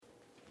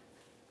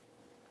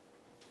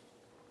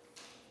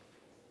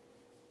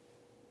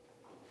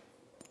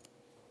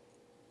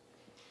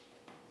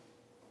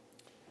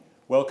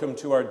Welcome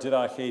to our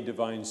Didache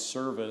Divine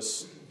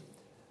Service.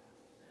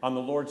 On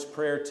the Lord's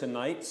Prayer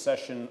tonight,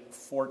 session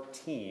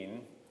 14,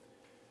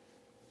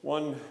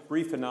 one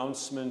brief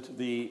announcement.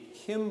 The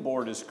hymn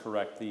board is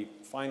correct. The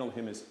final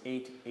hymn is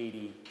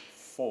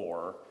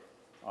 884.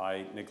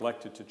 I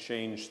neglected to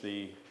change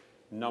the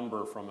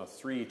number from a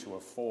 3 to a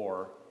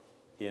 4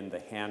 in the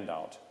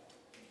handout.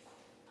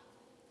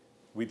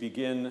 We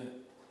begin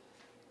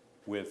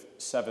with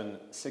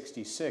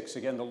 766.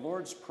 Again, the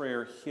Lord's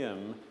Prayer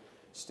hymn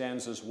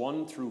stanzas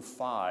 1 through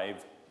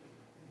 5,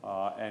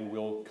 and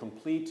we'll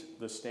complete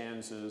the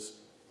stanzas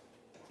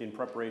in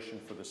preparation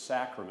for the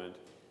sacrament.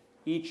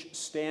 Each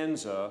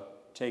stanza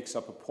takes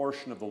up a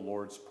portion of the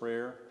Lord's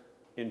Prayer,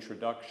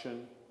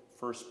 introduction,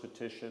 first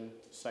petition,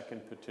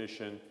 second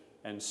petition,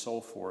 and so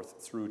forth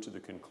through to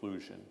the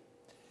conclusion.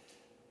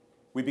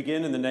 We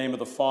begin in the name of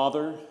the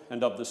Father,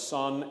 and of the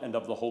Son, and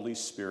of the Holy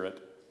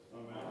Spirit.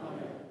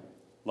 Amen.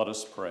 Let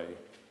us pray.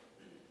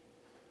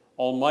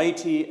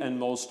 Almighty and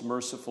most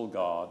merciful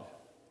God,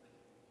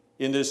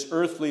 in this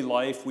earthly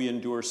life we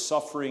endure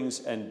sufferings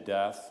and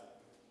death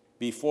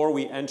before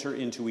we enter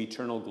into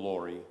eternal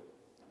glory.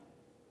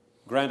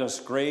 Grant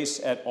us grace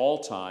at all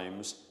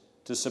times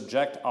to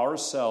subject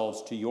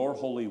ourselves to your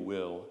holy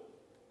will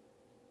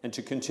and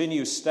to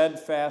continue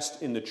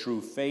steadfast in the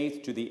true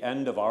faith to the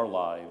end of our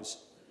lives,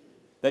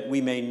 that we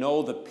may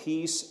know the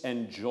peace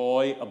and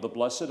joy of the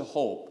blessed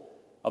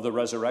hope of the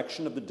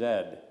resurrection of the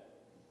dead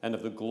and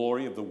of the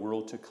glory of the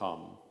world to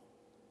come.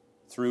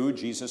 Through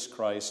Jesus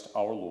Christ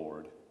our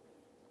Lord.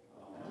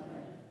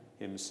 Amen.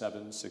 Hymn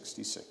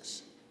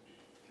 766.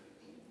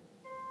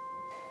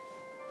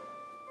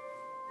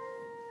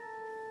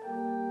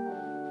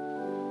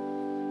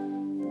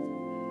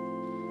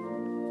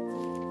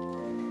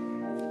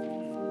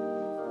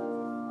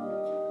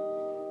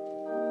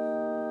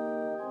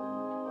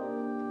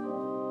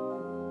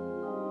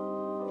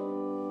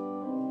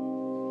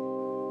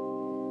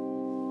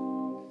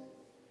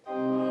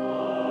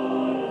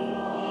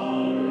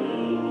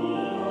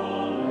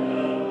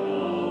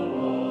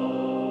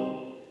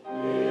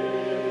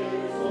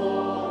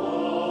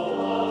 Oh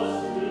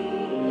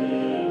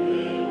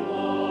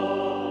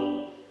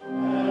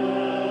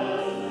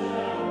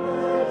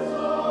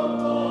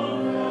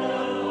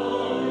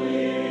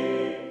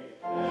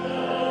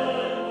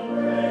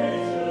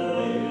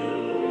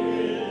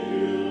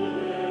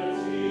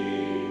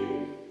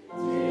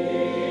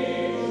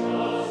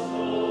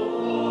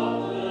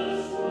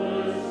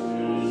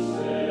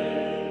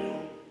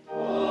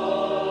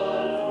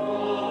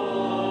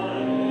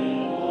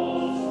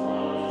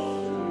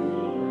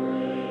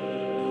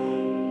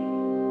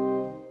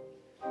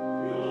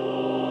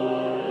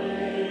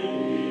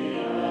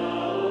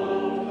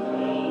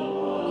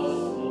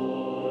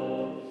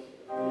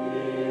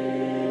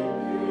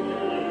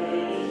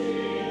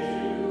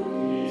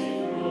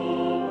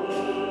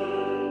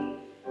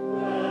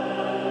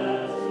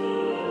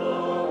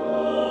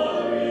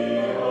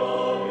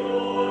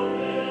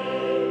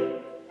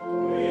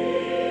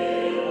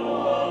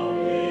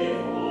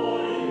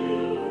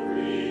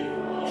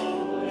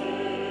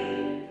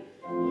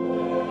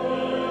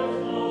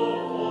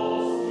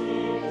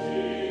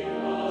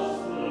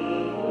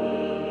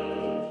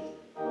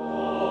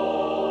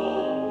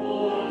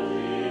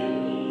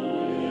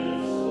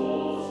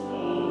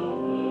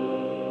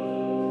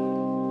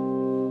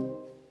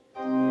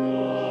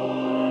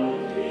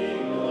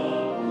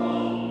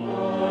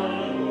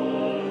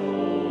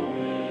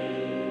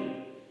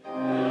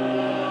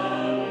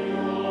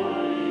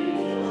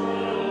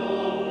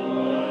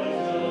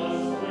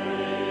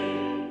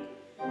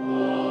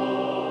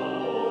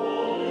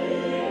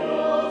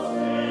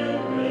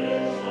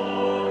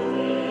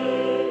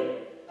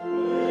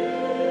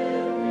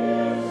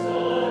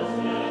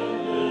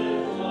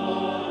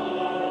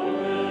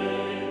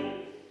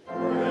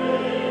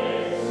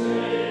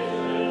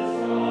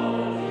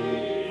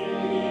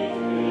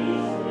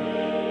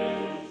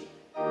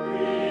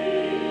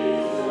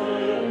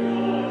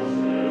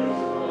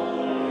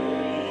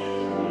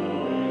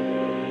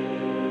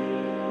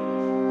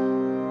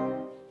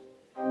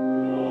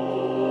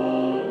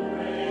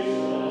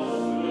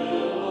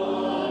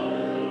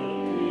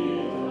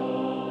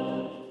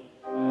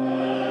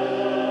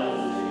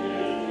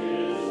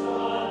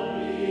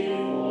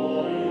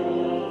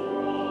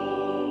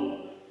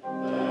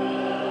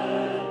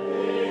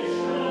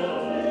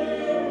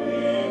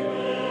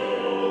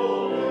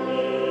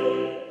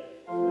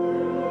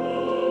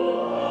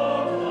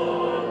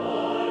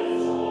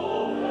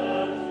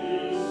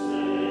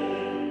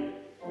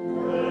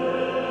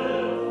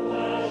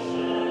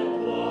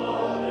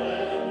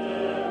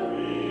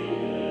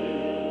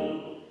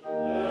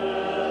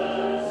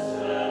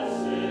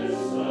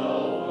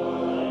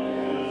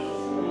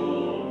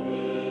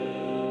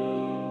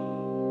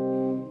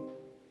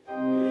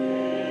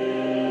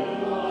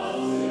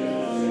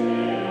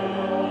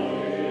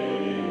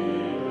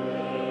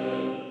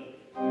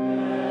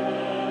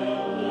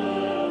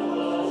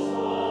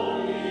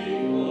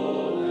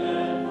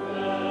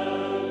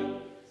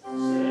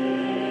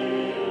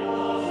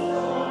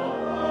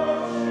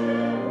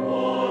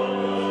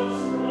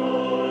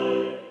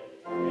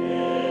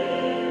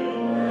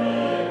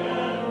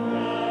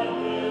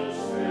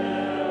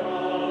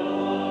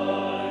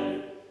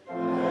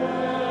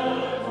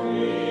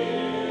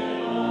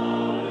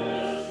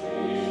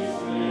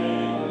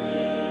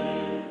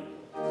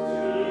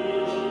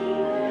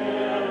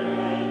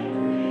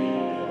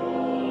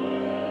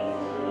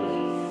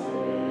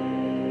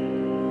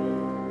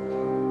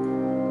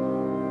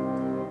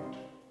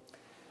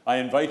I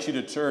invite you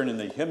to turn in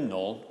the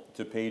hymnal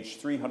to page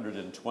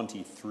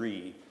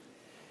 323.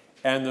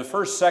 And the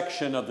first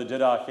section of the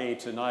Didache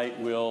tonight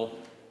will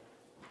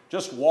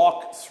just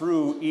walk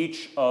through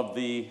each of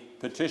the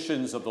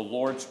petitions of the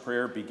Lord's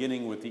Prayer,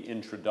 beginning with the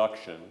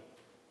introduction.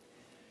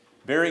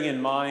 Bearing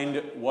in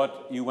mind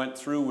what you went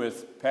through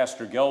with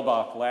Pastor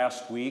Gelbach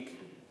last week,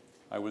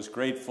 I was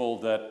grateful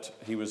that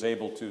he was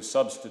able to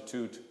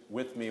substitute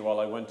with me while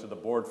I went to the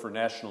Board for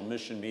National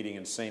Mission meeting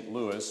in St.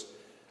 Louis.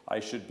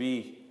 I should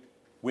be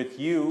with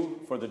you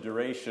for the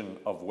duration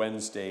of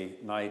Wednesday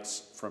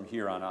nights from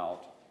here on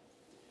out.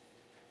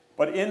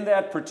 But in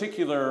that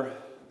particular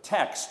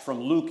text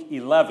from Luke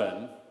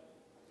 11,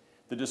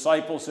 the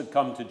disciples had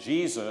come to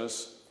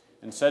Jesus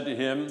and said to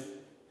him,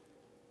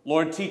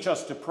 "Lord, teach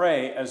us to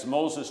pray as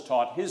Moses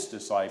taught his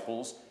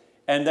disciples."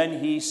 And then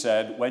he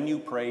said, "When you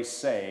pray,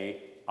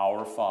 say,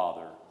 'Our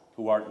Father,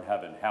 who art in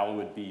heaven,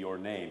 hallowed be your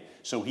name.'"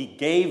 So he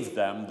gave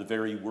them the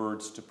very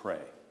words to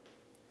pray.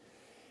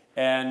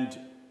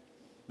 And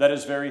that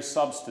is very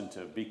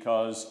substantive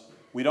because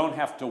we don't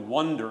have to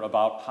wonder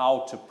about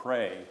how to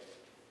pray.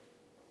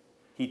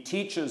 He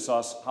teaches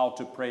us how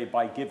to pray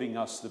by giving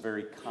us the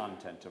very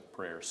content of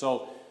prayer.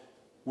 So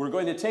we're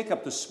going to take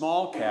up the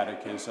small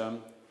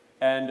catechism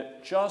and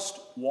just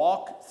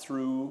walk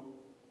through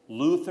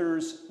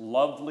Luther's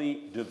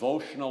lovely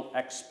devotional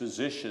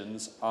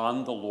expositions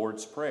on the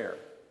Lord's Prayer.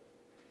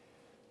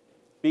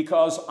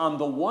 Because on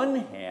the one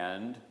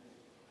hand,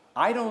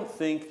 I don't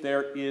think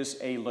there is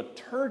a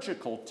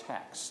liturgical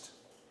text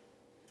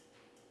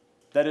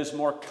that is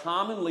more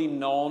commonly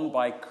known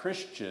by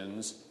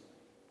Christians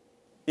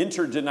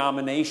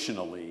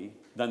interdenominationally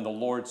than the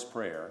Lord's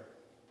Prayer.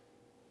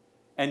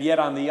 And yet,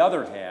 on the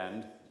other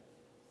hand,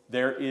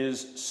 there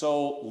is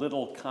so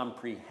little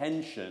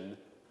comprehension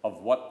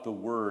of what the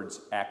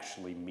words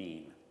actually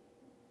mean.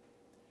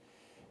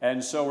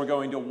 And so we're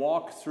going to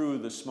walk through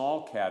the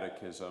small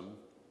catechism,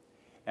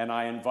 and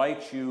I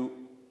invite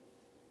you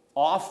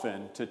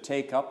often to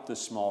take up the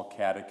small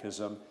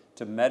catechism,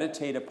 to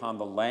meditate upon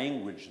the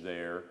language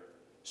there,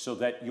 so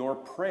that your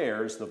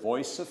prayers, the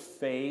voice of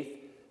faith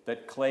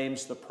that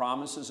claims the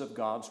promises of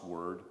God's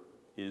word,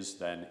 is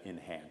then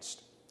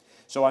enhanced.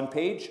 So on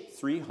page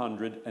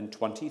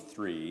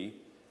 323,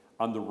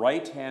 on the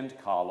right-hand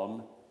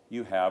column,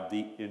 you have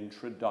the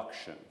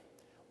introduction.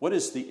 What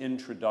is the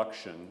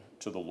introduction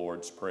to the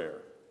Lord's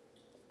Prayer?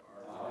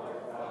 Our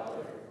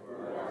Father, who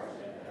art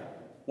in heaven.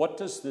 What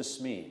does this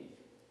mean?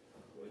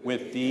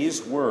 With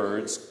these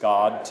words,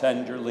 God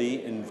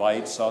tenderly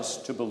invites us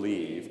to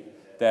believe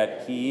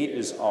that He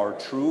is our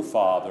true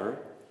Father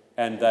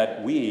and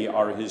that we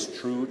are His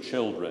true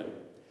children,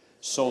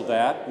 so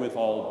that with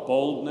all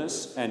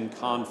boldness and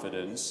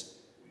confidence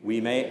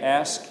we may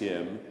ask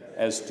Him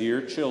as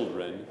dear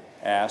children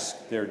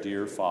ask their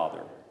dear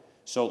Father.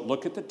 So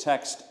look at the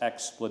text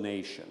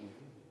explanation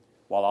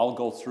while I'll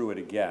go through it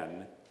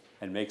again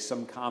and make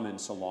some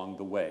comments along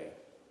the way.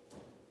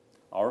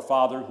 Our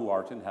Father who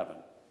art in heaven.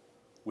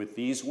 With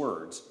these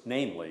words,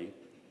 namely,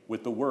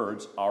 with the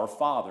words, Our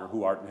Father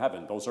who art in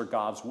heaven. Those are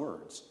God's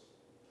words.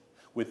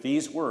 With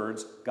these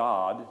words,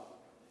 God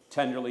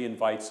tenderly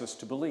invites us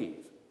to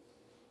believe.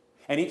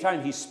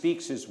 Anytime He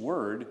speaks His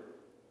word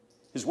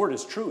is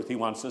truth. He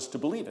wants us to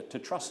believe it, to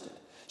trust it.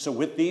 So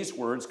with these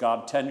words,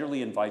 God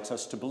tenderly invites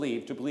us to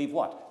believe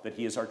what? That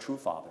He is our true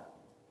Father.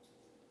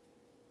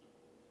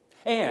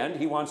 And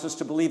He wants us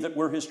to believe that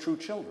we're His true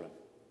children.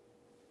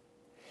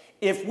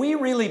 If we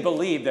really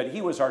believed that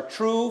He was our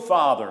true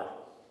Father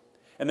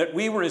and that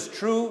we were His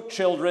true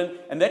children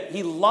and that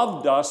He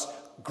loved us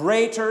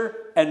greater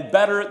and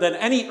better than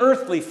any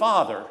earthly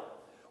father,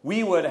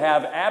 we would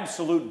have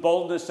absolute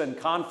boldness and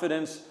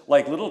confidence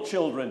like little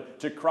children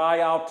to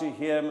cry out to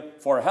Him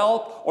for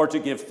help or to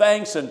give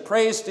thanks and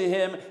praise to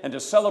Him and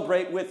to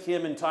celebrate with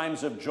Him in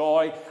times of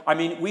joy. I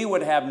mean, we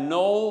would have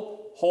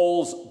no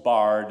holes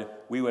barred.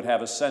 We would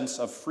have a sense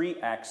of free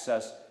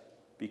access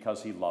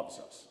because He loves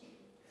us.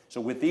 So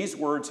with these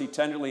words, He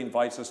tenderly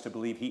invites us to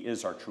believe He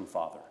is our true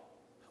Father.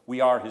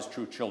 We are His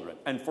true children.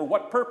 And for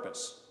what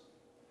purpose?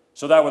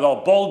 So that with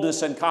all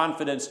boldness and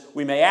confidence,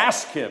 we may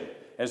ask Him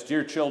as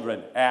dear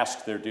children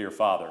ask their dear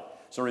Father.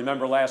 So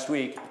remember last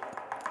week,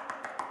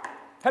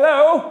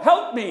 hello,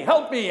 help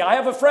me, I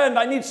have a friend,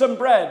 I need some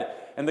bread.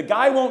 And the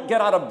guy won't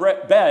get out of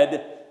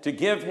bed to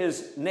give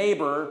his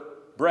neighbor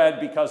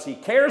bread because he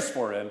cares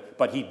for him,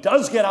 but he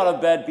does get out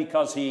of bed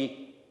because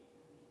he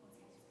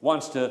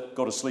wants to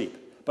go to sleep.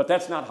 But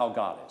that's not how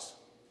God is.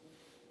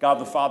 God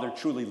the Father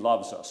truly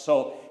loves us.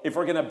 So if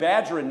we're going to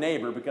badger a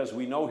neighbor because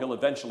we know He'll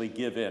eventually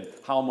give in,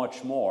 how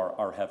much more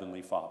our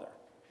Heavenly Father?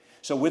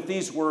 So with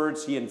these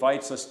words, He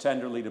invites us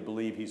tenderly to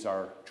believe He's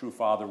our true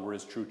Father, we're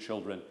His true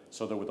children,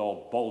 so that with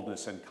all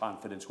boldness and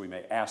confidence we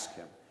may ask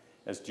Him,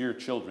 as dear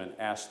children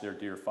ask their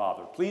dear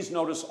Father. Please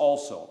notice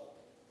also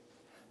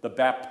the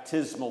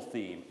baptismal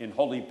theme. In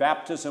holy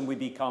baptism, we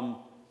become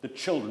the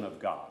children of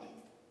God.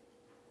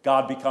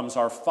 God becomes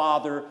our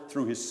Father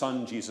through His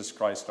Son, Jesus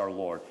Christ our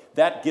Lord.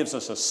 That gives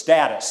us a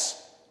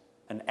status,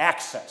 an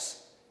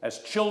access as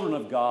children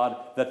of God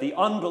that the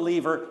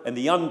unbeliever and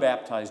the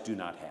unbaptized do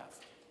not have.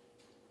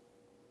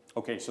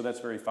 Okay, so that's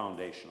very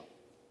foundational.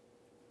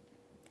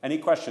 Any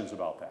questions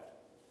about that?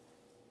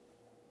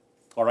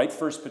 All right,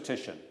 first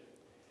petition.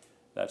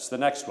 That's the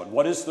next one.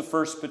 What is the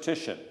first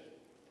petition?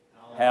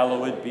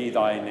 Hallowed be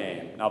thy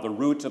name. Now, the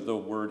root of the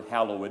word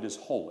hallowed is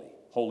holy.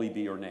 Holy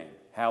be your name.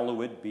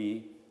 Hallowed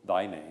be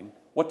thy name.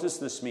 What does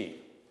this mean?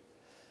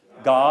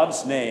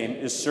 God's name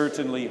is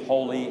certainly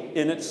holy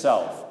in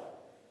itself,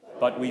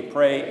 but we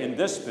pray in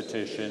this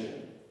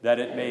petition that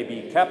it may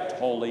be kept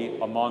holy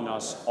among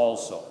us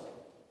also.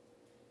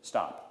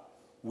 Stop.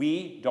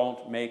 We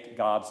don't make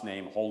God's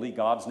name holy.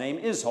 God's name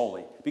is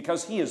holy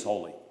because he is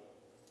holy.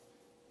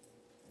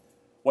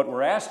 What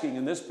we're asking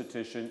in this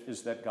petition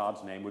is that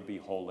God's name would be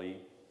holy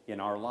in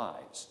our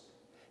lives.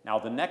 Now,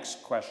 the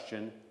next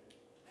question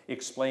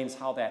explains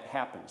how that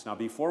happens. Now,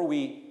 before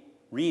we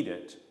read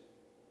it,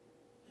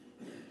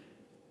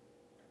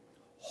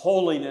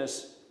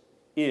 holiness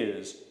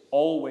is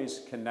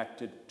always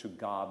connected to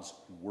God's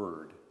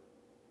word.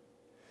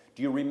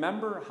 Do you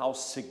remember how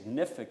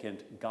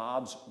significant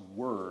God's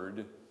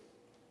word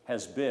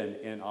has been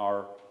in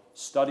our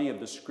study of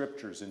the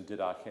scriptures in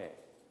Didache?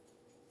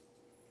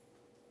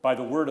 By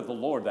the word of the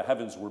Lord, the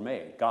heavens were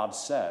made. God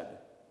said,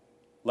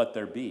 let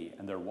there be,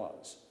 and there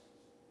was.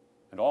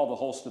 And all the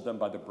host of them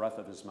by the breath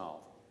of his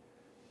mouth.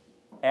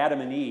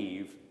 Adam and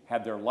Eve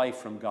had their life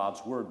from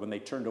God's word. When they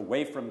turned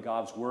away from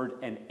God's word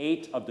and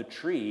ate of the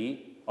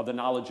tree of the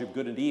knowledge of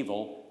good and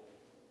evil,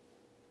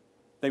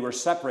 they were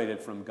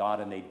separated from God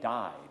and they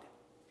died.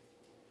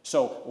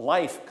 So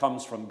life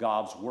comes from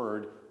God's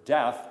word,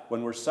 death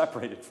when we're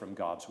separated from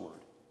God's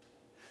word.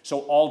 So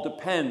all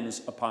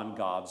depends upon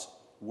God's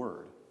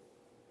word.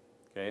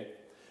 Okay?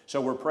 So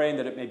we're praying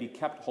that it may be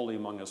kept holy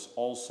among us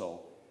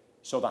also.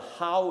 So the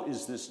how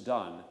is this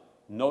done?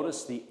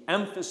 Notice the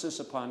emphasis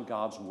upon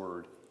God's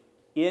word.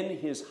 In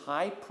his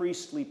high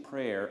priestly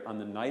prayer on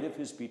the night of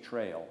his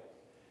betrayal,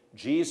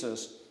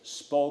 Jesus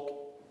spoke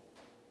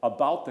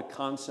about the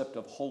concept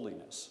of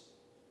holiness,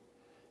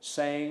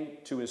 saying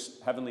to his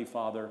heavenly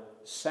Father,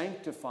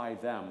 sanctify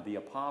them, the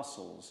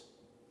apostles,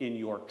 in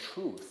your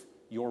truth.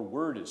 Your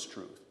word is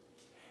truth.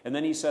 And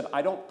then he said,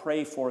 I don't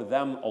pray for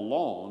them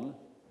alone,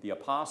 the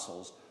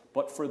apostles,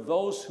 but for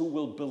those who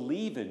will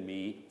believe in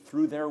me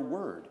through their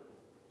word.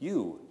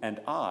 You and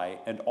I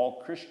and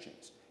all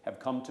Christians have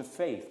come to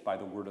faith by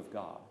the word of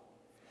God.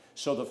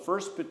 So the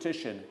first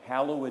petition,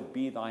 hallowed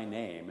be thy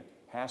name,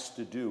 has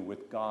to do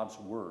with God's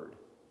word,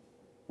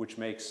 which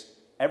makes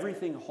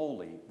everything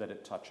holy that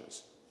it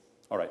touches.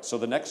 All right, so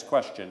the next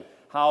question,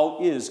 how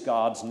is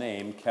God's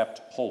name kept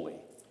holy?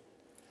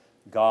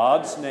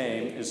 God's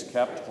name is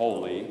kept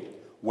holy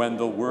when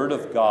the word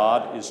of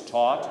God is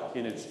taught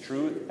in its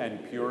truth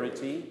and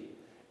purity,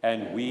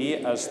 and we,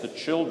 as the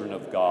children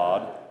of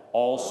God,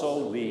 also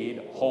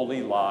lead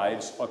holy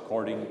lives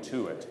according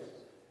to it.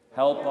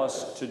 Help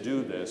us to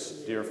do this,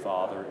 dear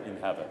Father in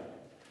heaven.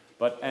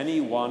 But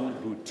anyone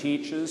who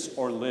teaches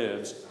or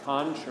lives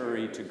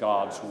contrary to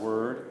God's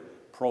word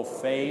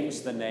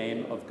profanes the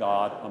name of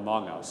God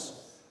among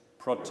us.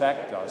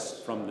 Protect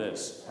us from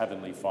this,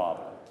 Heavenly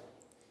Father.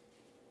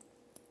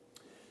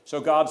 So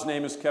God's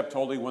name is kept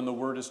holy when the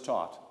word is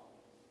taught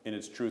in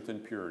its truth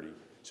and purity.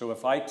 So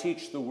if I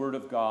teach the word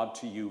of God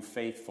to you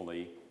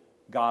faithfully,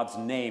 God's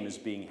name is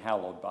being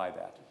hallowed by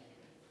that.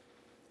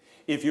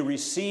 If you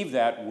receive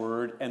that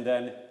word and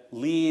then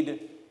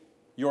lead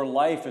your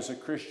life as a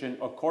Christian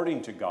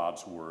according to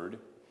God's word,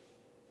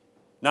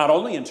 not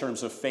only in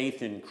terms of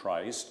faith in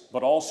Christ,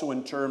 but also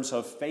in terms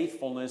of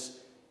faithfulness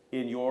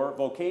in your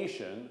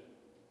vocation,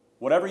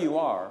 whatever you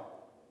are,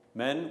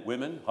 men,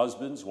 women,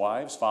 husbands,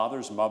 wives,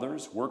 fathers,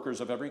 mothers,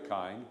 workers of every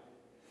kind,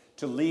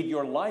 to lead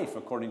your life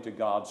according to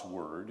God's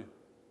word,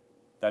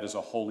 that is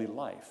a holy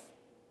life.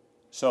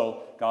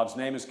 So God's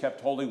name is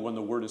kept holy when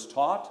the word is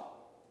taught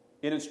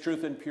in its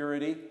truth and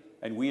purity,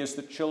 and we as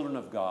the children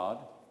of God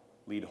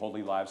lead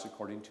holy lives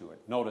according to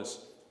it.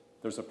 Notice,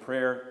 there's a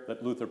prayer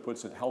that Luther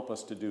puts in, help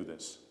us to do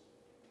this.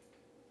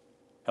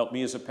 Help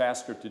me as a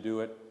pastor to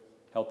do it.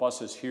 Help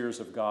us as hearers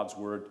of God's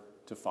word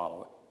to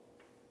follow it.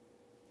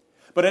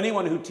 But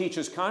anyone who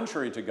teaches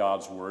contrary to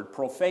God's word,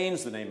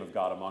 profanes the name of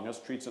God among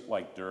us, treats it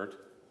like dirt.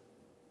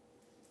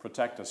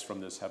 Protect us from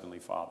this, Heavenly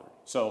Father.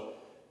 So,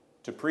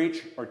 to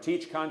preach or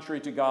teach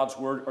contrary to God's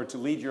word, or to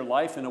lead your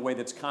life in a way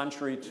that's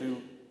contrary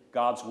to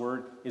God's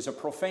word, is a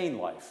profane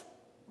life.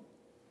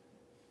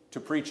 To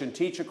preach and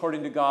teach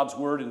according to God's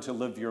word and to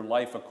live your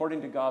life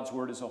according to God's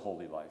word is a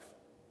holy life.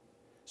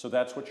 So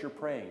that's what you're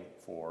praying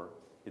for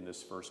in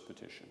this first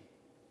petition.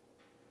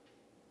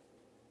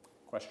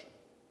 Question?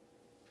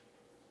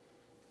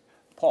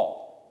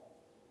 Paul.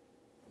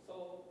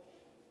 So,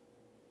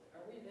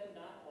 are we then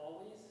not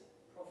always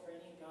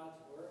profaning God's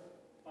word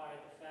by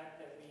the fact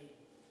that we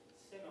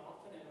sin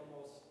often and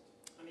almost,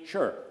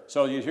 Sure.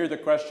 So you hear the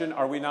question,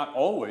 are we not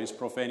always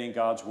profaning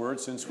God's word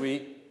since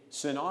we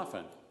sin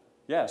often?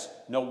 Yes.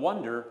 No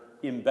wonder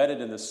embedded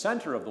in the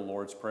center of the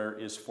Lord's Prayer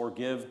is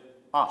forgive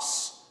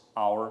us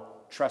our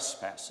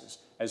trespasses,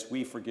 as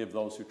we forgive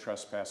those who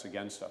trespass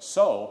against us.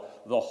 So,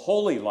 the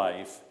holy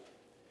life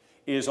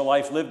is a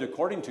life lived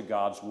according to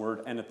God's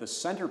word, and at the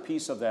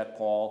centerpiece of that,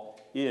 Paul,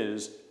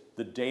 is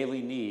the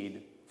daily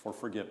need for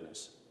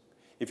forgiveness.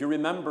 If you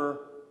remember,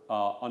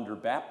 under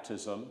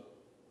baptism,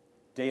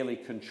 daily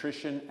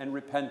contrition and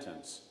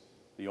repentance,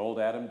 the old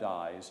Adam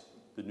dies,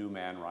 the new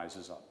man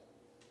rises up.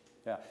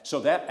 Yeah. So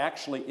that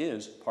actually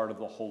is part of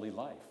the holy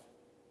life.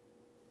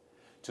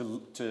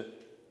 To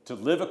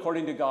live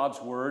according to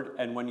God's word,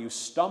 and when you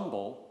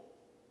stumble,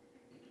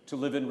 to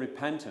live in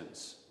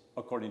repentance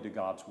according to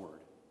God's word.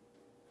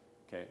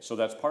 Okay, so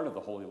that's part of the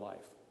holy life.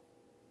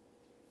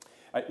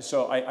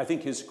 I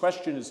think his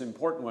question is an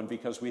important one,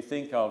 because we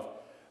think of,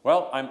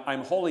 well,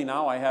 I'm holy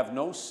now, I have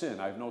no sin,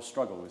 I have no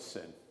struggle with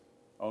sin.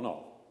 Oh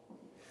no.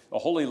 A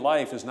holy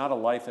life is not a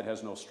life that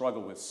has no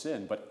struggle with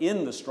sin, but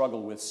in the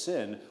struggle with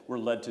sin, we're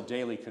led to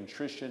daily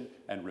contrition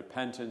and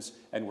repentance,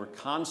 and we're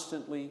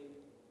constantly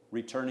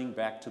returning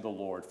back to the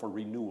Lord for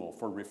renewal,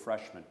 for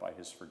refreshment by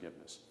his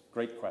forgiveness.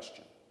 Great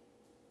question.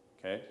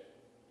 Okay?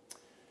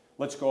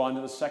 Let's go on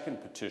to the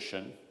second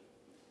petition,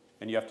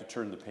 and you have to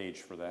turn the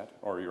page for that,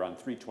 or you're on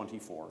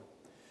 324.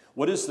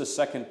 What is the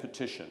second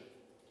petition?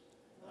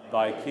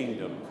 Thy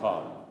kingdom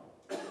come.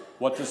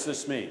 What does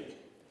this mean?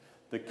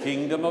 The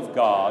kingdom of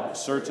God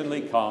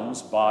certainly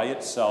comes by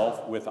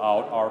itself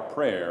without our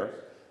prayer,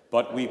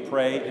 but we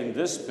pray in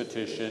this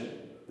petition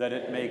that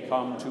it may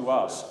come to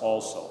us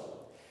also.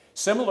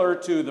 Similar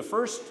to the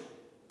first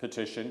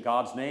petition,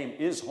 God's name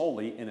is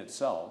holy in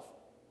itself.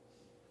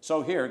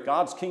 So here,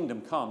 God's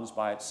kingdom comes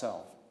by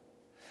itself.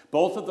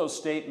 Both of those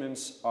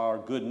statements are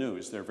good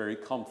news. They're very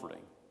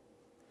comforting.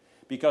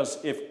 Because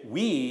if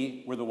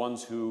we were the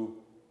ones who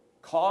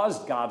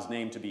caused God's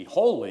name to be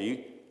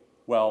holy,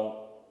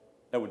 well,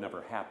 that would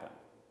never happen.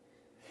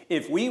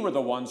 If we were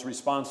the ones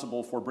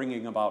responsible for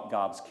bringing about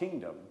God's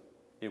kingdom,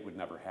 it would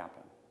never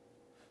happen.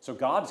 So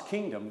God's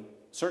kingdom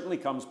certainly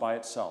comes by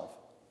itself.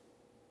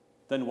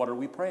 Then what are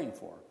we praying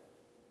for?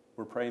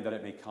 We're praying that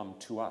it may come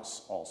to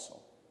us also.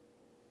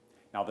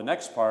 Now the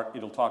next part,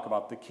 it'll talk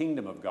about the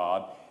kingdom of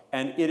God,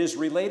 and it is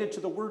related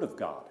to the Word of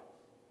God.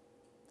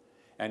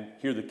 And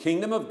here the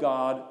kingdom of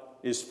God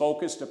is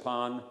focused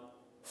upon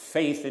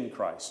faith in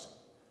Christ,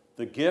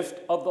 the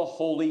gift of the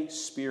Holy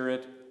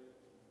Spirit,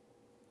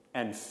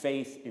 and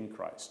faith in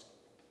Christ.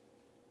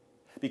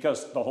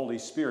 Because the Holy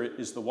Spirit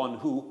is the one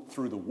who,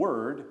 through the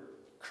Word,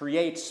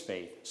 creates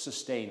faith,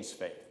 sustains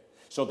faith.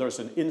 So there's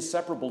an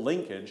inseparable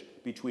linkage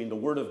between the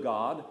Word of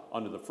God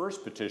under the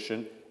first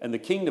petition and the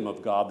kingdom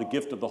of God, the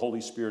gift of the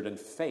Holy Spirit, and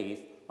faith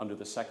under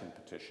the second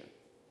petition.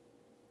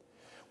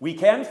 We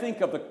can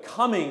think of the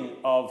coming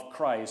of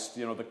Christ,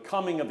 the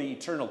coming of the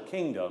eternal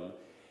kingdom.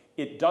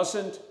 It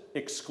doesn't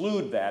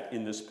exclude that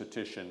in this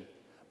petition,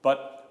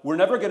 but we're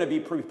never going to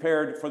be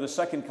prepared for the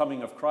second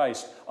coming of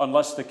Christ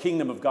unless the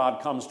kingdom of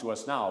God comes to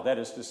us now. That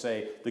is to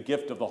say, the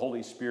gift of the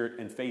Holy Spirit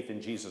and faith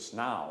in Jesus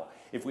now.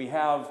 If we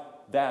have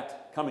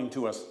that coming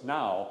to us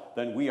now,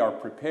 then we are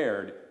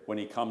prepared when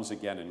he comes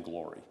again in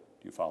glory.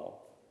 Do you follow?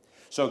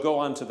 So go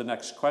on to the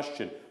next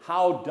question.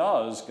 How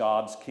does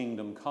God's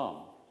kingdom come?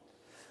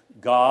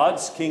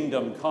 God's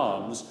kingdom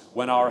comes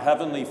when our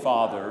Heavenly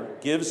Father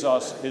gives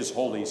us his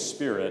Holy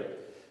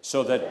Spirit,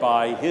 so that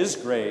by his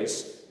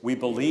grace we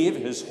believe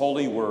his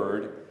holy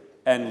word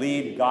and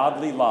lead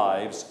godly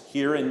lives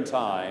here in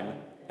time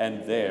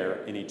and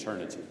there in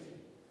eternity.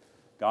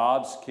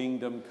 God's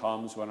kingdom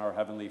comes when our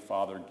Heavenly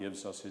Father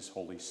gives us his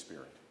Holy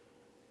Spirit,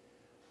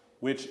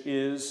 which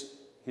is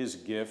his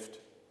gift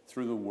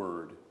through the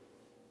Word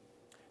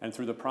and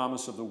through the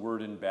promise of the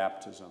Word in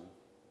baptism.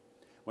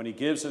 When he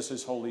gives us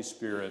his Holy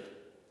Spirit,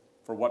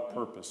 for what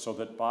purpose? So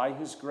that by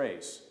his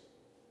grace,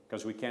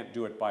 because we can't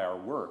do it by our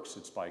works,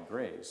 it's by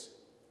grace,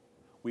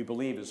 we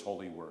believe his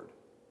holy word.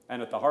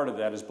 And at the heart of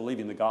that is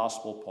believing the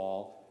gospel,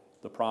 Paul,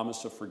 the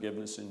promise of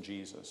forgiveness in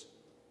Jesus.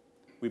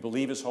 We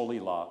believe his holy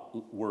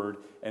word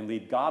and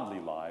lead godly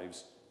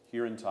lives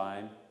here in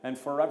time and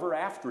forever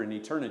after in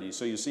eternity.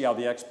 So you see how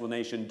the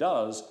explanation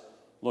does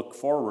look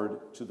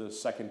forward to the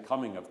second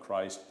coming of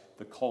Christ,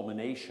 the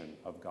culmination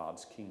of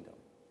God's kingdom.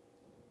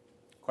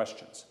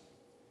 Questions?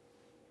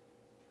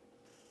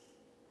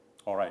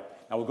 All right.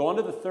 Now we'll go on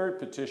to the third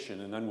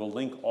petition, and then we'll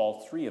link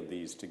all three of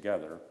these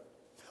together.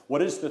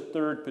 What is the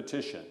third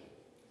petition?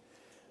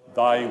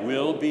 Thy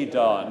will be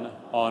done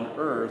on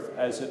earth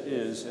as it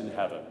is in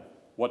heaven.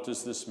 What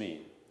does this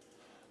mean?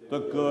 The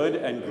good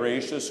and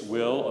gracious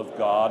will of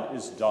God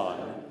is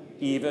done,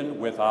 even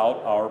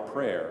without our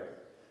prayer.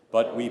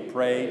 But we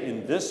pray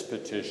in this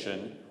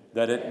petition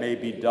that it may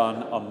be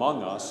done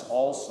among us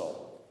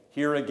also.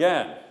 Here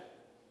again,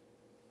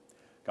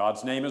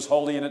 God's name is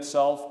holy in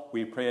itself.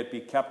 We pray it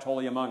be kept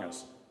holy among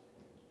us.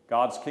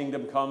 God's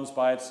kingdom comes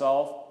by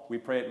itself. We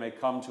pray it may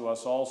come to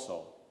us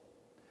also.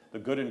 The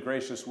good and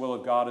gracious will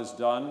of God is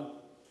done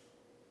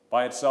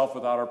by itself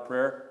without our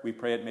prayer. We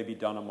pray it may be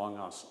done among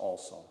us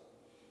also.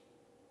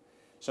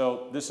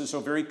 So this is so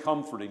very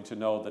comforting to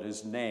know that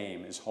his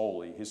name is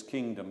holy. His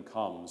kingdom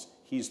comes.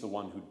 He's the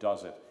one who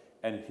does it.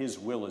 And his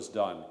will is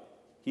done.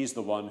 He's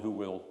the one who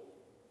will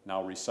and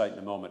I'll recite in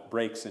a moment,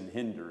 breaks and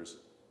hinders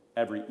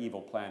every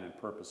evil plan and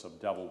purpose of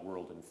devil,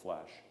 world, and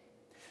flesh.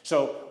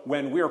 So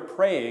when we're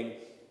praying,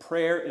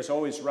 prayer is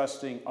always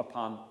resting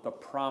upon the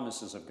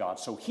promises of God.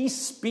 So he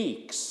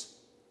speaks,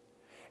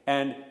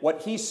 and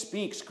what he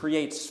speaks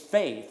creates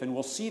faith, and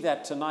we'll see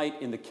that tonight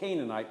in the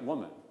Canaanite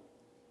woman.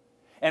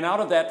 And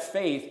out of that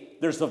faith,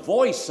 there's the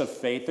voice of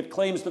faith that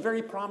claims the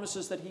very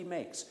promises that he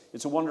makes.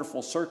 It's a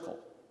wonderful circle.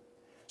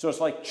 So it's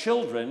like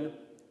children,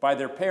 by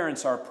their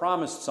parents, are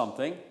promised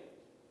something,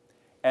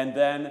 and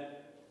then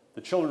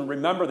the children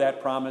remember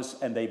that promise,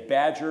 and they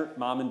badger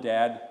mom and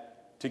dad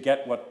to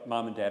get what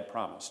mom and dad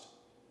promised.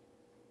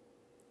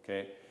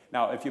 Okay?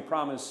 Now, if you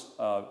promise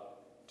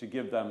to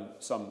give them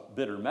some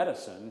bitter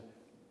medicine,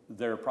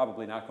 they're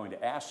probably not going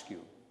to ask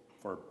you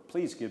for,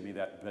 please give me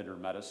that bitter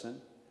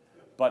medicine.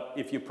 But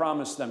if you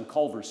promise them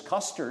Culver's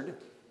custard,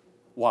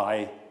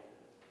 why,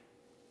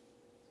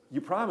 you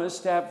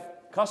promised to have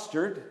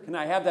custard. Can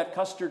I have that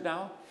custard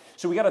now?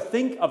 So we got to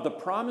think of the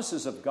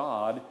promises of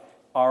God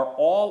are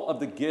all of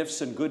the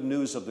gifts and good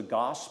news of the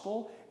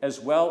gospel, as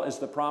well as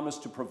the promise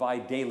to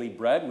provide daily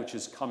bread, which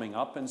is coming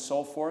up and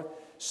so forth.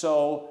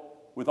 So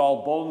with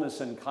all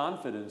boldness and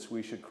confidence,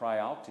 we should cry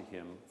out to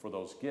him for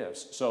those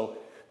gifts. So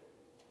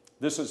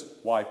this is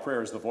why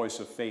prayer is the voice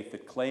of faith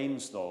that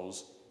claims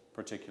those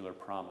particular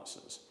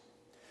promises.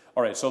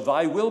 All right, so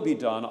thy will be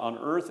done on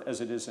earth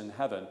as it is in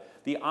heaven.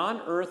 The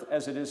on earth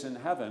as it is in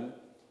heaven,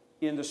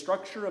 in the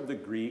structure of the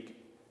Greek,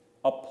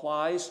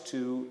 applies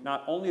to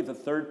not only the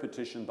third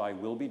petition, thy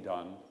will be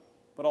done,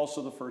 but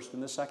also the first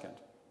and the second.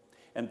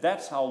 And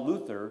that's how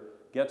Luther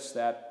gets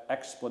that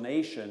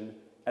explanation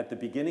at the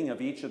beginning of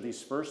each of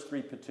these first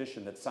three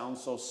petitions that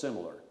sounds so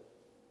similar.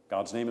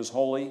 God's name is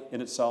holy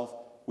in itself.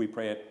 We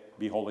pray it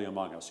be holy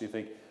among us. You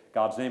think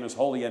God's name is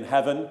holy in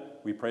heaven.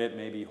 We pray it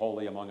may be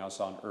holy among us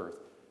on earth.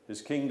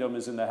 His kingdom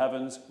is in the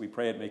heavens. We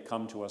pray it may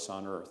come to us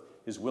on earth.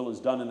 His will is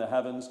done in the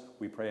heavens.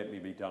 We pray it may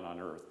be done on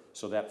earth.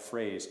 So that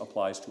phrase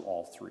applies to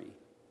all three.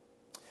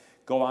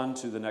 Go on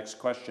to the next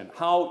question.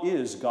 How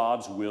is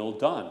God's will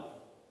done?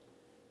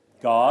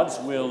 God's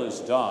will is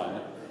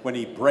done when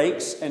he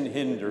breaks and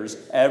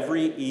hinders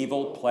every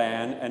evil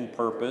plan and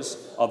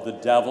purpose of the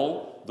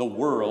devil, the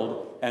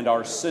world, and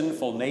our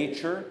sinful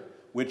nature,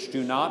 which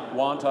do not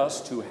want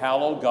us to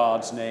hallow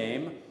God's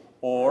name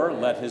or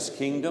let his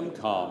kingdom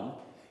come,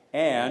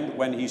 and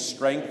when he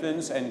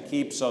strengthens and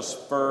keeps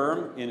us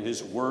firm in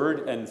his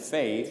word and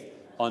faith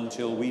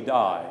until we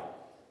die.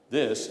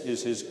 This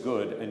is his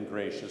good and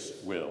gracious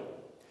will.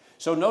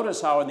 So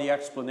notice how in the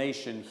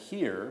explanation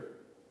here,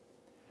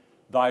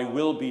 thy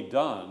will be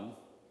done,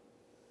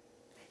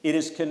 it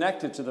is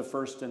connected to the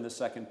first and the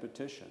second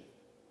petition.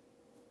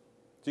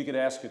 So you could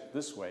ask it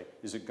this way,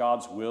 is it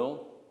God's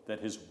will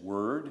that his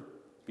word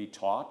be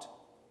taught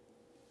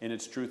in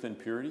its truth and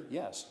purity?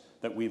 Yes.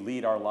 That we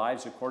lead our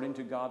lives according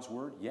to God's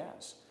word?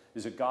 Yes.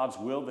 Is it God's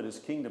will that his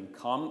kingdom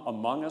come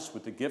among us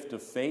with the gift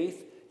of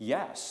faith?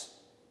 Yes.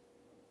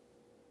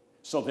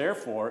 So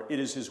therefore, it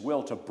is his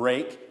will to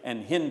break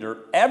and hinder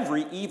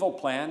every evil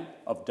plan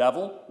of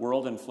devil,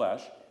 world, and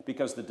flesh,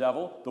 because the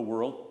devil, the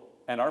world,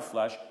 and our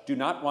flesh do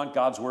not want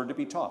God's word to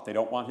be taught. They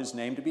don't want his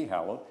name to be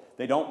hallowed.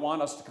 They don't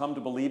want us to come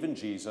to believe in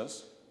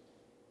Jesus.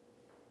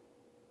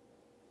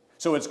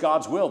 So it's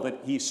God's will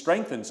that he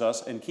strengthens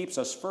us and keeps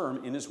us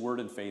firm in his word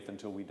and faith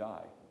until we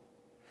die.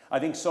 I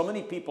think so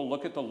many people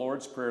look at the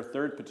Lord's Prayer,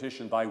 third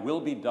petition, thy will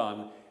be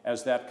done,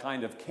 as that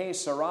kind of que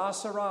sera,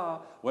 sera,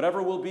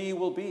 whatever will be,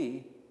 will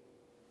be.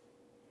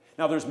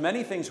 Now, there's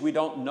many things we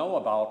don't know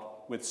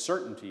about with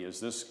certainty.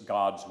 Is this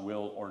God's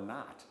will or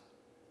not?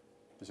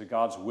 Is it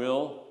God's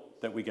will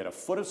that we get a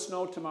foot of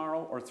snow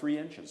tomorrow or 3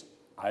 inches?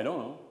 I don't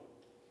know.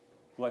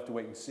 We'll have to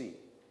wait and see.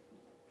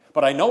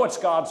 But I know it's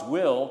God's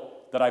will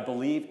that I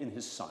believe in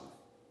his Son.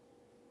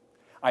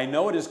 I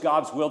know it is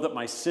God's will that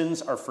my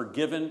sins are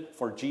forgiven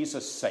for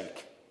Jesus'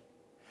 sake.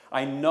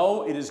 I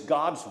know it is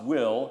God's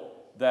will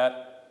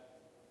that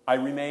I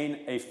remain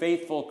a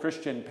faithful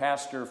Christian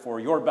pastor for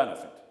your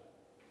benefit.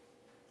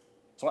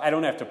 So I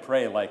don't have to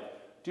pray like,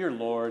 dear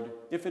Lord,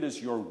 if it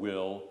is your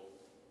will,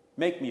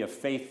 make me a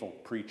faithful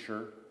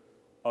preacher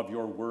of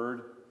your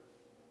word.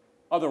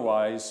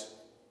 Otherwise,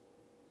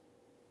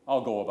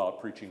 I'll go about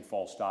preaching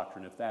false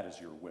doctrine if that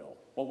is your will.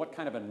 Well, what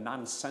kind of a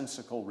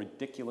nonsensical,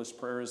 ridiculous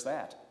prayer is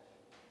that?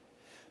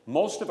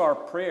 Most of our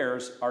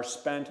prayers are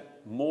spent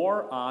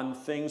more on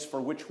things for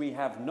which we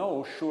have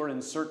no sure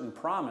and certain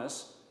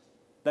promise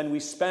than we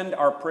spend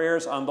our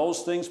prayers on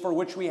those things for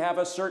which we have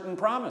a certain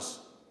promise.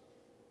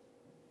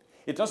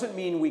 It doesn't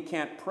mean we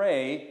can't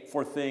pray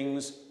for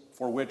things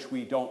for which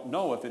we don't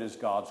know if it is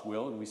God's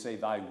will, and we say,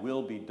 thy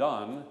will be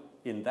done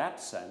in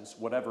that sense,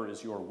 whatever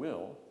is your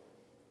will.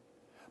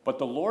 But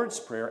the Lord's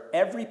Prayer,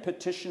 every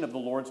petition of the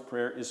Lord's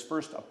Prayer is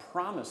first a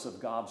promise of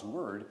God's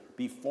word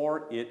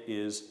before it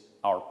is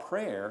our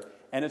prayer,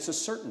 and it's a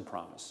certain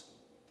promise.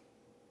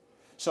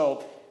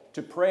 So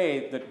to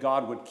pray that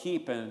God would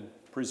keep and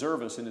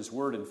preserve us in his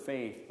word and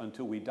faith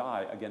until we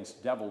die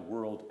against devil,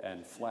 world,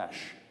 and flesh,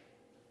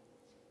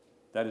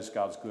 that is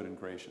God's good and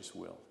gracious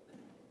will.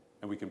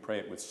 And we can pray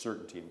it with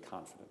certainty and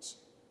confidence.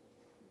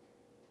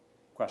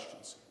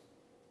 Questions?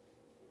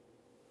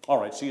 All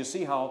right, so you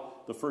see how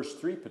the first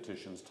three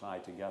petitions tie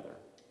together.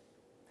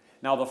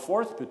 Now, the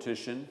fourth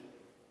petition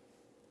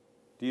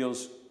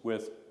deals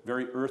with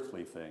very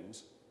earthly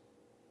things.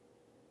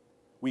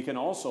 We can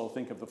also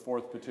think of the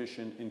fourth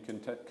petition in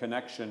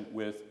connection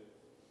with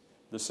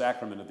the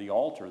sacrament of the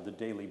altar, the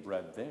daily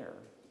bread there.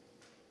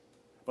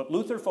 But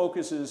Luther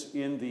focuses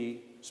in the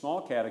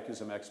small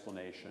catechism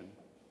explanation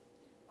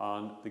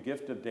on the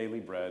gift of daily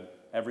bread,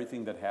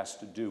 everything that has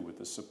to do with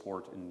the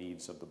support and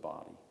needs of the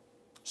body.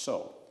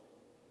 So,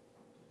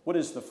 what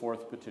is the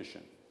fourth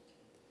petition?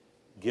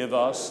 Give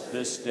us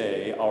this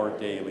day our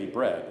daily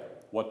bread.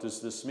 What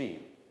does this mean?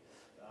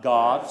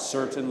 God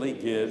certainly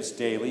gives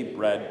daily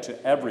bread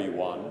to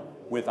everyone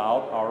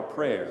without our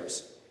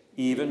prayers,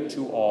 even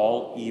to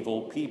all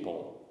evil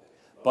people.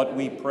 But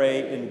we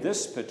pray in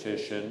this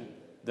petition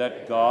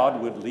that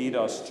God would lead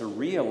us to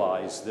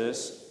realize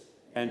this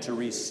and to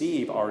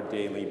receive our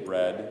daily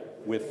bread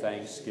with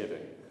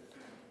thanksgiving.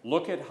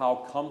 Look at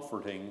how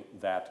comforting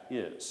that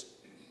is.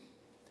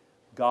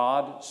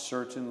 God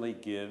certainly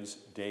gives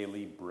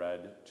daily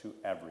bread to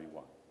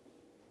everyone,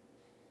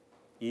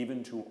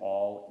 even to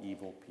all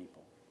evil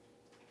people.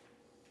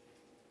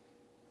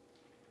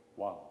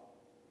 Wow.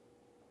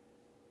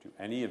 Do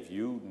any of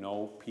you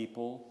know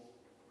people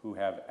who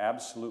have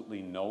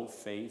absolutely no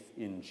faith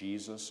in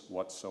Jesus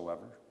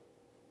whatsoever?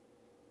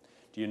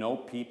 Do you know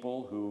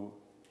people who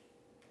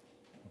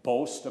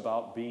boast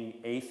about being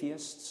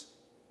atheists?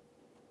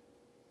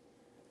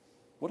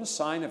 What a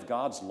sign of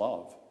God's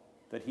love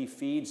that he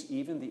feeds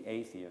even the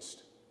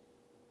atheist.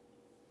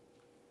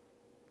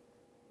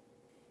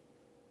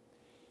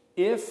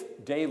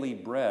 If daily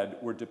bread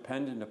were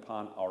dependent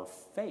upon our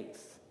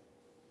faith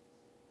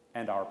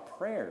and our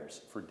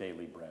prayers for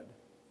daily bread,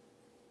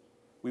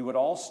 we would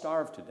all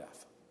starve to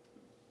death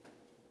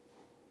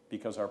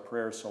because our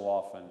prayers so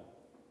often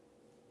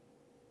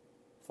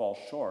fall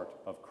short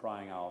of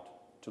crying out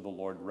to the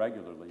Lord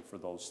regularly for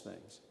those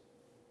things.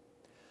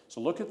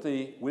 So look at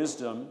the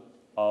wisdom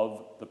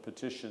of the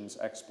petition's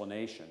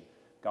explanation.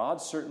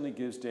 God certainly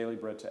gives daily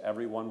bread to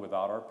everyone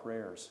without our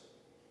prayers,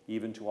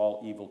 even to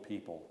all evil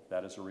people.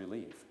 That is a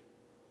relief.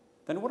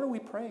 Then what are we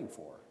praying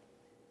for?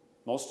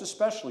 Most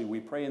especially, we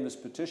pray in this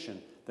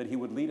petition that he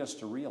would lead us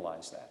to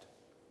realize that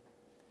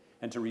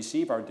and to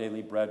receive our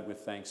daily bread with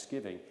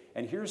thanksgiving.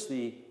 And here's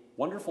the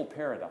wonderful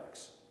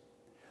paradox.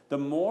 The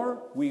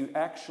more we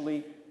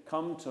actually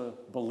come to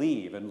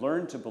believe and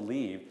learn to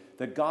believe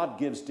that God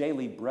gives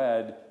daily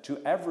bread to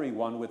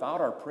everyone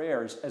without our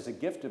prayers as a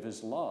gift of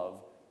his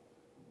love,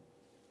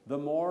 the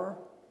more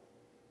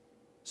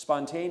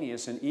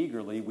spontaneous and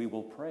eagerly we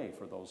will pray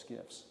for those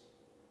gifts.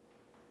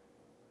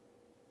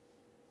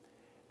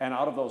 And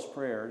out of those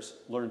prayers,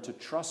 learn to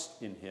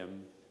trust in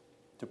him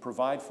to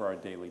provide for our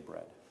daily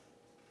bread,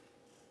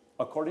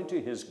 according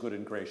to his good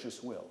and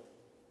gracious will.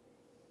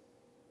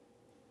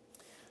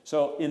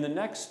 So in the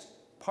next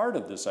part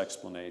of this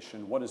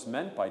explanation, what is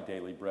meant by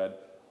daily bread,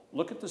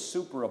 look at the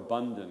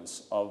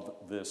superabundance of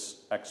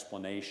this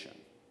explanation.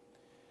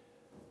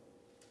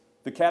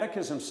 The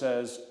Catechism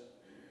says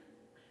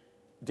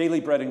daily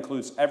bread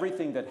includes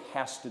everything that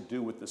has to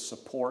do with the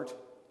support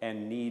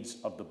and needs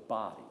of the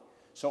body.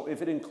 So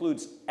if it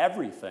includes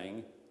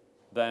everything,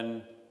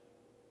 then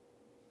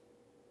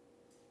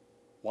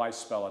why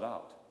spell it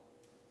out?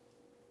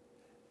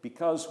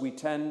 Because we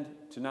tend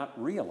to not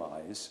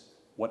realize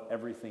what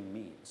everything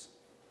means.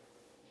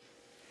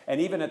 And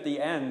even at the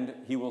end,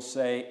 he will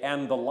say,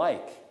 and the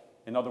like.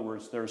 In other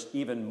words, there's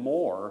even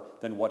more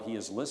than what he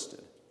has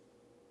listed.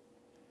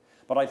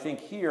 But I think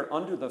here,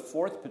 under the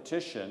fourth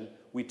petition,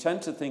 we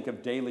tend to think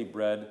of daily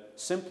bread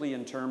simply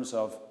in terms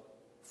of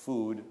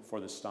food for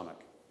the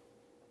stomach.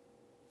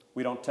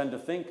 We don't tend to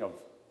think of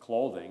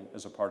clothing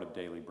as a part of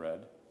daily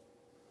bread,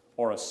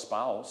 or a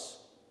spouse,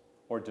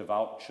 or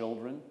devout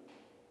children,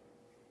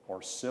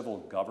 or civil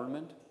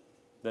government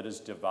that is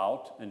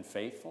devout and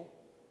faithful.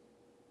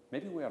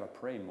 Maybe we ought to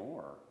pray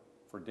more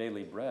for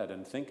daily bread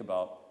and think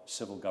about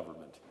civil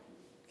government.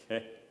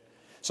 Okay?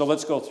 So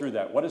let's go through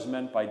that. What is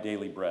meant by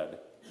daily bread?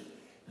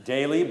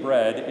 Daily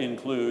bread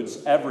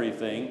includes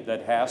everything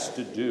that has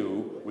to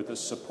do with the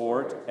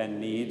support and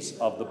needs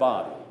of the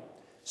body,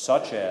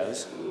 such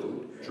as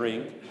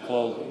drink,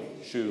 clothing,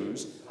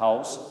 shoes,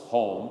 house,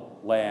 home,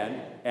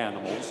 land,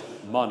 animals,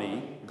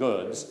 money,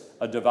 goods,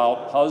 a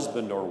devout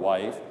husband or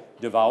wife,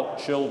 devout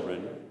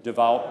children,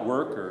 devout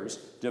workers,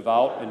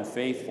 devout and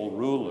faithful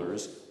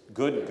rulers,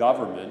 good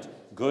government,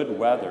 good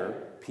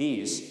weather,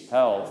 peace,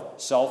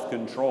 health,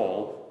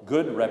 self-control,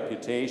 good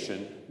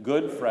reputation,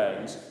 good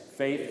friends,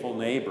 faithful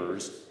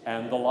neighbors,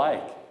 and the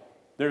like.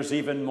 There's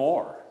even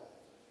more.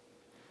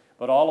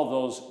 But all of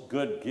those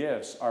good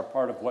gifts are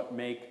part of what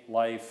make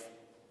life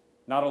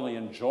not only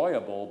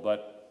enjoyable,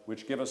 but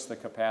which give us the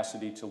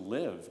capacity to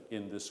live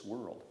in this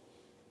world.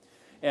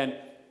 And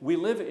we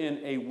live in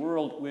a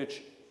world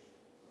which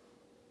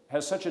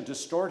has such a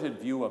distorted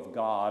view of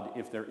God,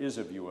 if there is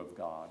a view of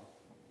God,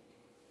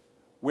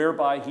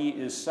 whereby he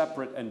is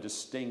separate and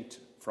distinct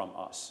from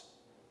us.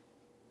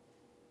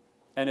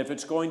 And if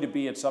it's going to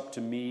be, it's up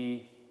to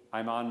me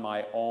I'm on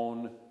my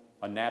own,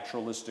 a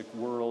naturalistic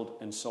world,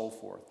 and so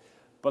forth.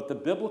 But the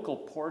biblical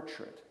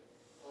portrait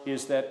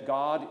is that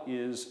God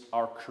is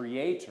our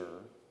creator,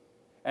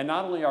 and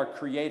not only our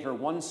creator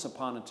once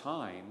upon a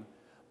time,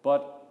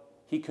 but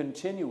he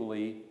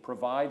continually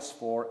provides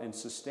for and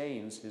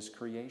sustains his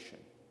creation.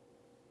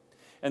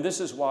 And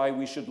this is why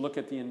we should look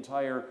at the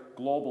entire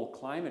global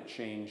climate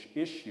change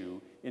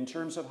issue in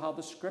terms of how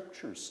the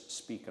scriptures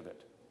speak of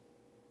it.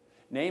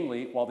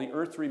 Namely, while the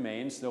earth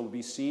remains, there will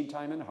be seed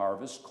time and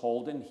harvest,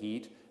 cold and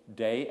heat,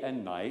 day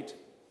and night.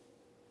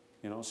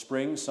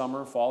 Spring,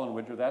 summer, fall, and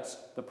winter. That's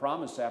the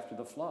promise after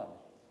the flood.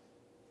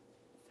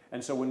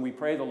 And so when we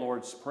pray the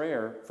Lord's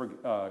Prayer,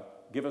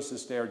 give us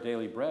this day our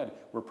daily bread,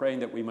 we're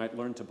praying that we might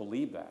learn to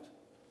believe that.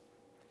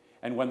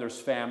 And when there's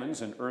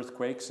famines and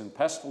earthquakes and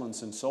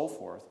pestilence and so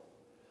forth,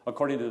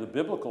 according to the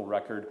biblical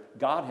record,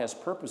 God has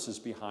purposes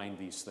behind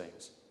these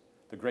things.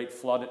 The great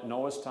flood at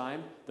Noah's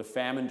time, the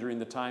famine during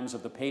the times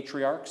of the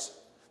patriarchs,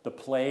 the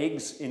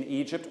plagues in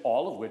Egypt,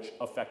 all of which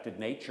affected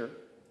nature,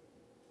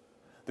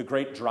 the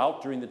great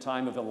drought during the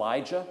time of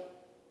Elijah.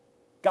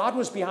 God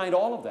was behind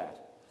all of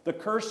that. The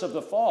curse of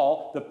the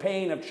fall, the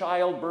pain of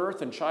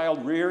childbirth and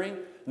child rearing,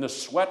 and the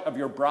sweat of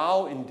your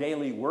brow in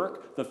daily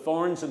work, the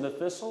thorns and the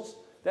thistles,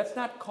 that's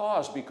not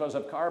caused because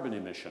of carbon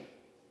emission.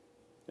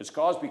 It's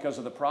caused because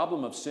of the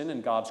problem of sin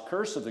and God's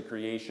curse of the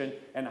creation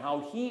and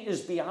how he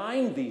is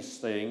behind these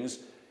things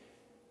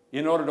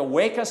in order to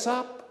wake us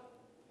up.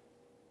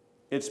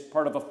 It's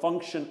part of a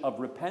function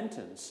of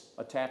repentance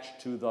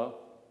attached to the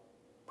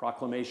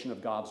proclamation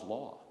of God's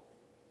law.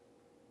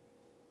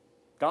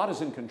 God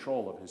is in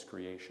control of his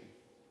creation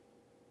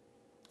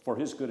for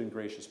his good and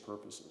gracious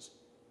purposes.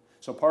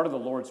 So part of the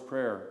Lord's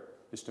Prayer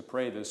is to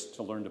pray this,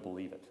 to learn to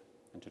believe it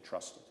and to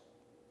trust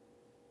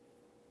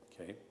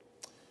it. Okay.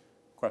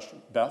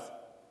 Question. Beth?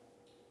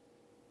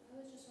 I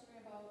was just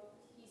wondering about,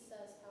 he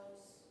says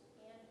house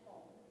and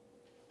home.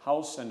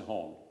 House and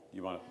home.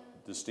 You want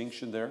a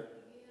distinction there?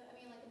 Yeah,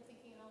 I'm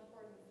thinking how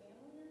important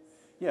family is.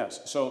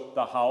 Yes. So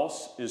the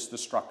house is the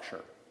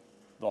structure.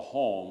 The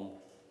home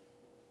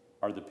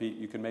are the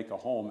people. You can make a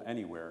home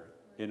anywhere,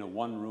 in a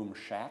one-room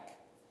shack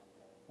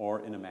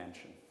or in a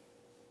mansion.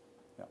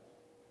 Yeah.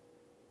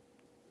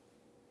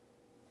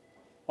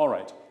 All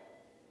right.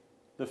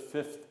 The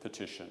fifth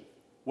petition.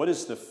 What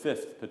is the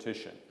fifth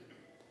petition?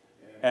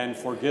 And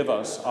forgive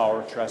us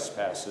our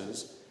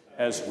trespasses,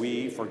 as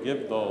we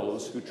forgive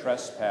those who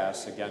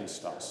trespass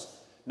against us.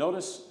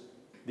 Notice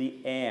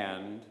the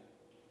 "and"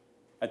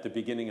 at the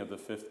beginning of the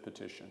fifth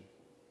petition.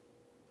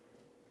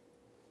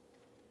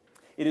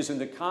 It is in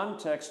the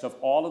context of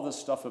all of the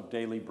stuff of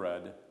daily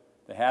bread,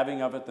 the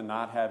having of it, the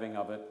not having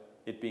of it,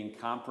 it being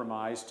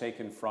compromised,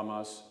 taken from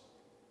us,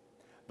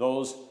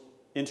 those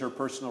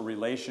interpersonal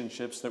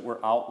relationships that were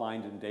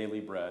outlined in daily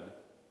bread,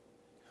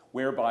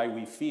 whereby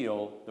we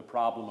feel the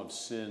problem of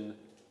sin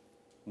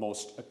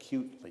most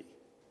acutely.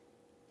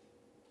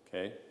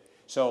 Okay?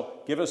 So,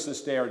 give us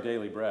this day our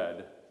daily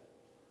bread,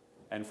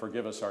 and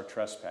forgive us our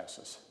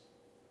trespasses.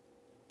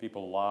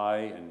 People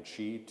lie and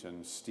cheat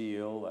and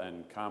steal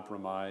and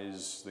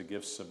compromise the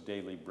gifts of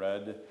daily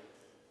bread.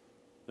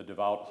 The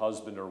devout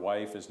husband or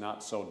wife is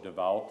not so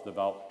devout.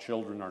 Devout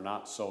children are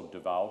not so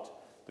devout.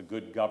 The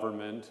good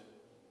government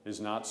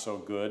is not so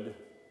good.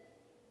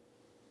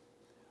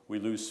 We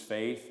lose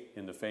faith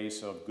in the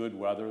face of good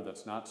weather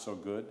that's not so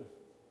good.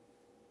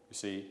 You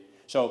see?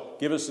 So,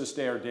 give us this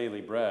day our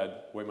daily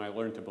bread. We might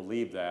learn to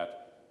believe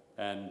that.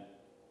 And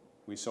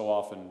we so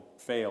often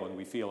fail and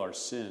we feel our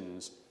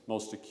sins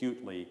most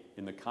acutely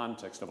in the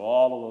context of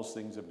all of those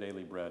things of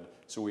daily bread.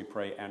 So we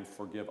pray, and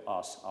forgive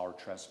us our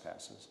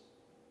trespasses.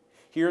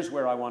 Here's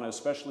where I want to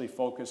especially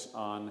focus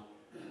on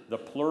the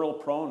plural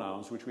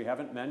pronouns, which we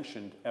haven't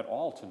mentioned at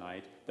all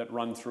tonight, that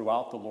run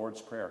throughout the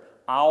Lord's Prayer.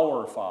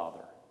 Our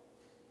Father,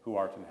 who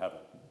art in heaven.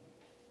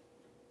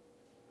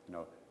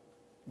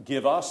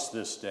 Give us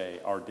this day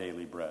our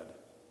daily bread.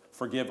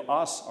 Forgive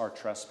us our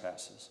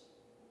trespasses.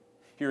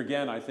 Here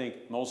again, I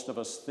think most of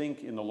us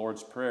think in the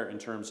Lord's Prayer in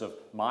terms of,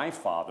 my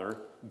Father,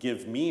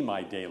 give me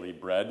my daily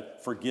bread,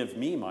 forgive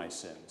me my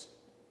sins.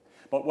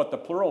 But what the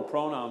plural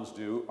pronouns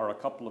do are a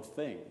couple of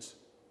things.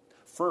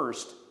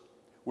 First,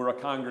 we're a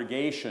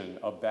congregation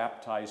of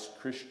baptized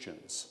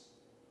Christians.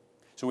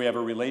 So we have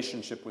a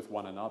relationship with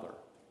one another.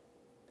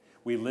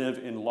 We live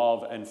in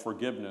love and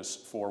forgiveness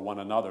for one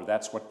another.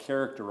 That's what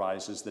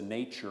characterizes the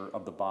nature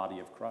of the body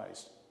of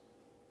Christ.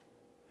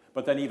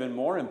 But then even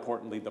more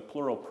importantly, the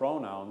plural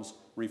pronouns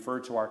refer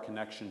to our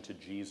connection to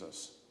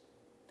Jesus.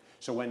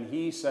 So when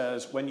he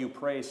says, when you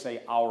pray,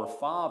 say, our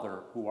Father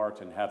who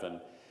art in heaven,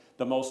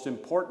 the most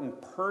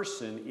important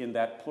person in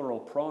that plural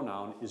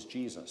pronoun is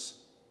Jesus.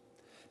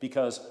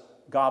 Because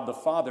God the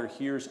Father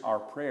hears our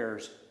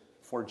prayers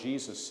for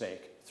Jesus'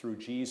 sake, through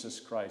Jesus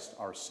Christ,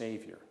 our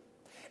Savior.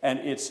 And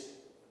it's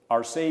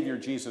our Savior,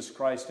 Jesus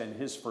Christ, and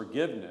his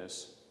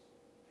forgiveness,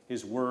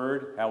 his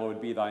word,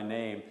 hallowed be thy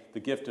name, the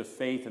gift of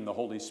faith in the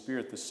Holy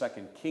Spirit, the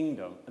second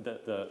kingdom,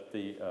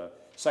 the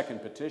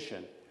second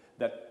petition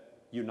that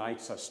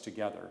unites us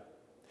together.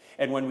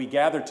 And when we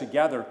gather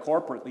together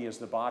corporately as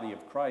the body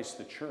of Christ,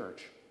 the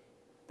church,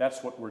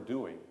 that's what we're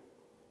doing.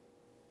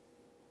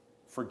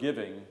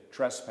 Forgiving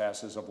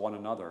trespasses of one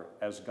another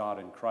as God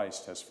in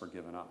Christ has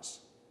forgiven us.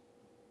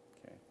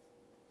 Okay.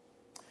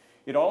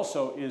 It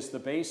also is the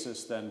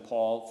basis then,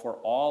 Paul, for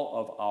all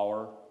of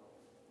our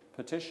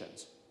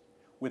petitions.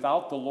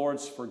 Without the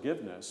Lord's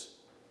forgiveness,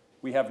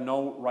 we have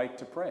no right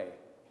to pray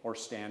or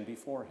stand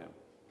before him.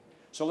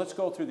 So let's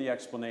go through the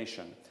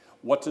explanation.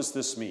 What does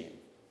this mean?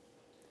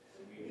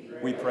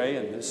 We pray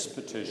in this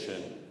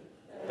petition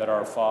that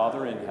our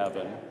Father in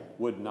heaven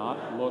would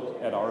not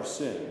look at our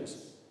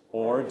sins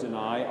or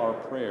deny our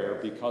prayer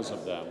because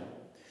of them.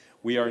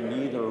 We are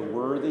neither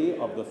worthy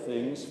of the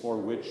things for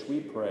which we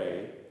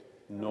pray,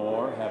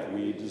 nor have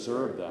we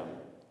deserved them.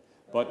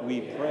 But we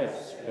pray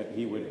that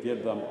he would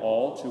give them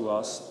all to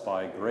us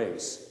by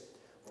grace.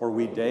 For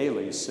we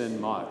daily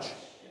sin much,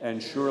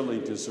 and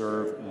surely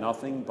deserve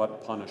nothing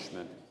but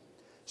punishment.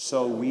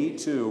 So we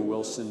too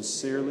will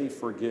sincerely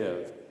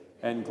forgive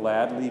and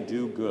gladly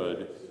do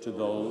good to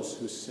those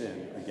who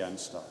sin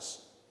against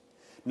us.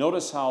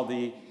 Notice how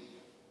the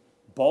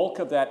bulk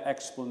of that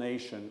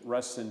explanation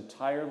rests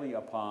entirely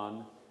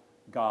upon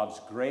God's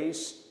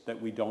grace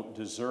that we don't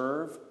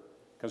deserve,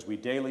 because we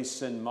daily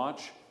sin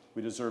much,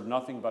 we deserve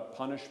nothing but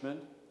punishment,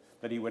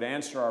 that he would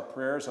answer our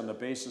prayers on the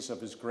basis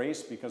of his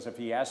grace, because if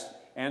he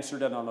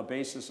answered it on the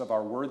basis of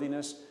our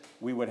worthiness,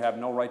 we would have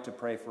no right to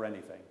pray for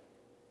anything.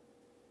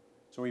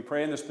 So we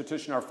pray in this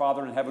petition, our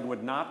Father in heaven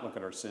would not look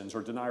at our sins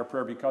or deny our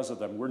prayer because of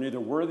them. We're neither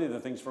worthy of the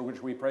things for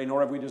which we pray,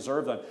 nor have we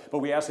deserved them. But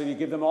we ask that he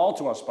give them all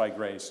to us by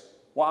grace.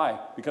 Why?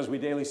 Because we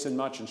daily sin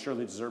much and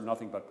surely deserve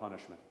nothing but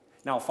punishment.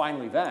 Now,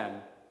 finally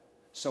then,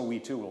 so we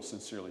too will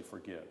sincerely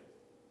forgive.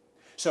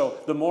 So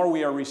the more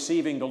we are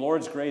receiving the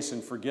Lord's grace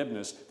and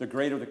forgiveness, the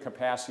greater the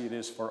capacity it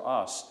is for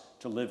us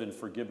to live in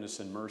forgiveness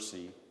and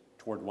mercy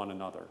toward one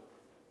another.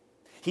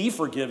 He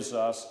forgives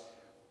us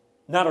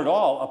not at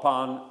all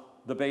upon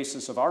the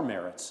basis of our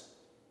merits.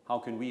 How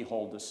can we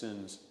hold the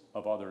sins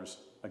of others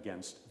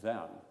against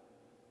them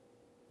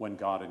when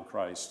God in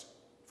Christ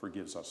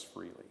forgives us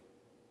freely?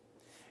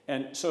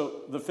 And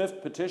so the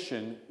fifth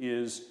petition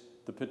is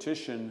the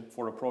petition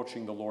for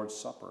approaching the Lord's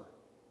Supper.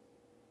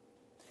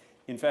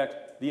 In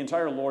fact, the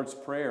entire Lord's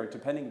Prayer,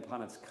 depending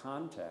upon its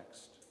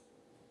context,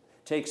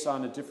 takes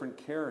on a different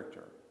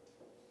character.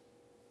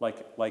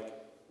 Like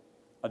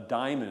a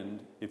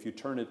diamond, if you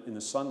turn it in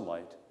the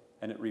sunlight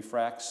and it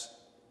refracts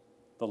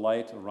the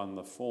light around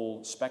the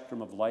full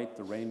spectrum of light,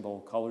 the rainbow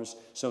colors.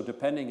 So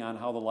depending on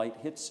how the light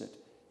hits it,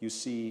 you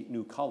see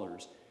new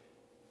colors.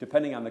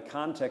 Depending on the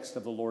context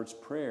of the Lord's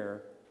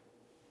Prayer,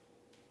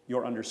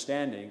 your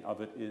understanding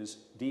of it is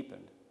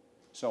deepened.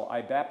 So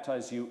I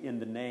baptize you in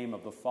the name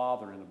of the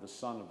Father and of the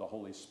Son and of the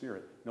Holy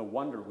Spirit. No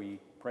wonder we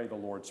pray the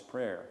Lord's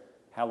Prayer.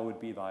 Hallowed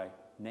be thy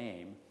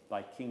name,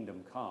 thy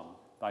kingdom come,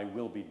 thy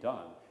will be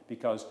done.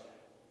 Because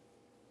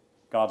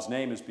God's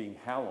name is being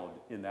hallowed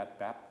in that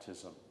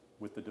baptism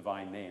with the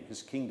divine name.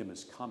 His kingdom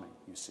is coming,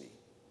 you see.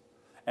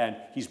 And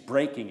he's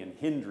breaking and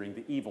hindering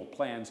the evil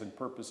plans and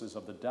purposes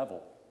of the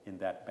devil in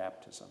that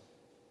baptism.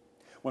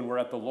 When we're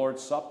at the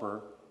Lord's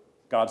Supper,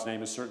 God's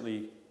name is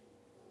certainly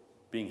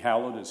being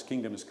hallowed, his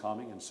kingdom is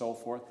coming, and so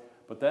forth.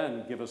 But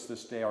then, give us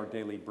this day our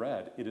daily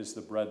bread. It is the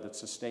bread that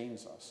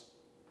sustains us.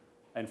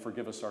 And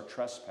forgive us our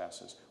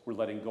trespasses. We're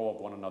letting go of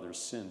one another's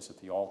sins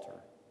at the altar.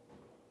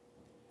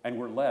 And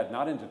we're led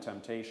not into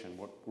temptation,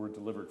 but we're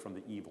delivered from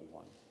the evil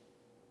one.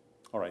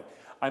 All right,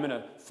 I'm going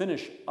to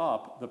finish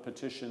up the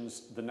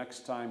petitions the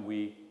next time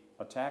we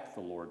attack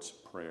the Lord's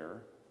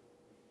Prayer.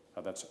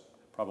 That's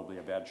probably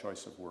a bad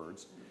choice of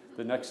words.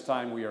 The next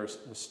time we are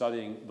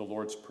studying the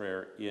Lord's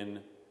Prayer in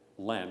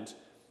Lent.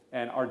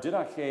 And our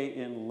didache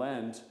in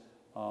Lent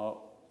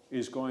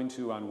is going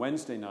to, on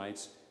Wednesday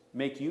nights,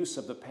 make use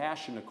of the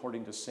Passion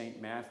according to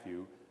St.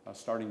 Matthew,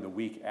 starting the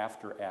week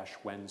after Ash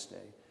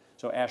Wednesday.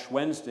 So Ash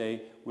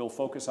Wednesday will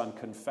focus on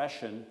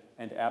confession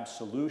and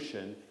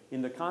absolution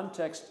in the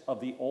context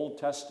of the Old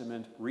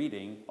Testament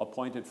reading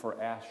appointed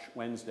for Ash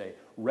Wednesday.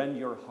 Rend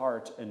your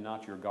heart and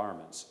not your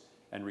garments,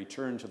 and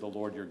return to the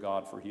Lord your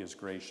God, for he is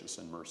gracious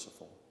and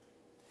merciful.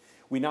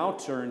 We now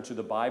turn to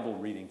the Bible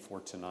reading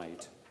for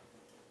tonight.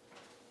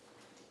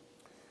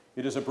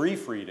 It is a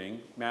brief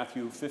reading,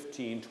 Matthew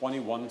 15,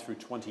 21 through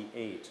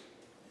 28.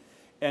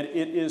 And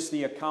it is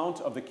the account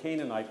of the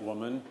Canaanite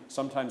woman,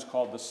 sometimes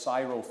called the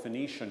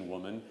Syro-Phoenician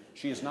woman.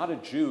 She is not a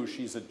Jew,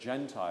 she's a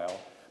Gentile,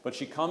 but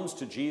she comes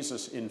to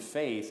Jesus in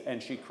faith,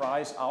 and she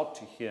cries out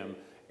to him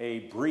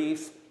a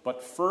brief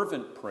but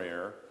fervent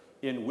prayer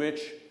in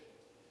which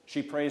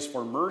she prays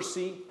for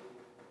mercy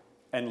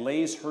and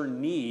lays her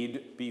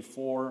need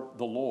before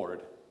the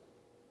Lord.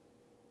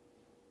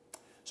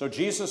 So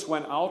Jesus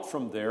went out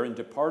from there and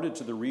departed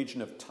to the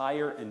region of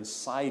Tyre and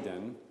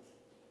Sidon,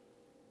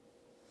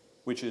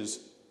 which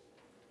is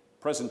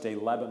present-day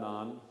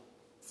Lebanon,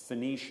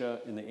 Phoenicia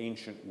in the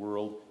ancient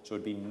world, so it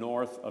would be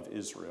north of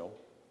Israel.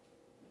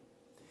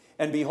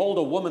 And behold,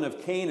 a woman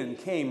of Canaan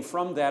came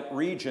from that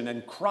region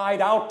and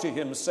cried out to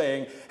him,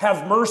 saying,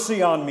 "Have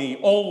mercy on me,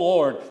 O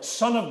Lord,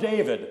 Son of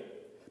David.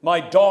 My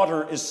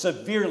daughter is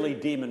severely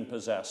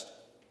demon-possessed.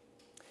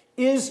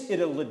 Is it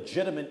a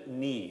legitimate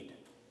need,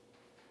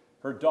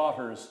 her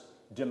daughter's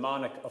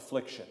demonic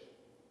affliction?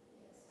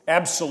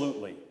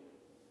 Absolutely.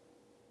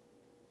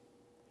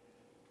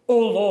 O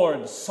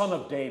Lord, Son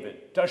of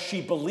David, does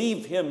she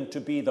believe him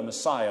to be the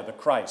Messiah, the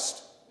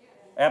Christ?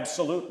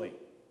 Absolutely.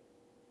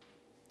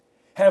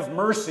 Have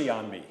mercy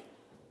on me.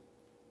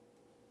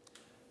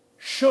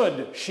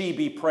 Should she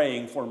be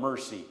praying for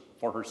mercy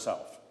for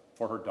herself,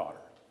 for her daughter?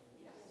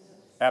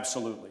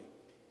 Absolutely.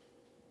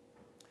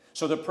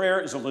 So the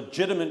prayer is a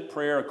legitimate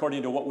prayer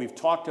according to what we've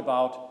talked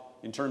about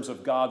in terms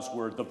of God's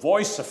word. The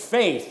voice of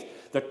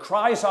faith that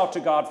cries out to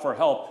God for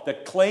help,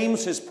 that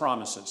claims his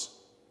promises.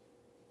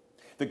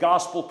 The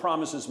gospel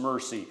promises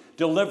mercy,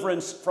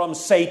 deliverance from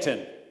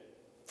Satan,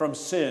 from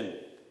sin.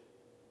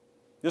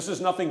 This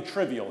is nothing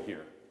trivial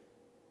here.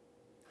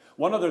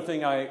 One other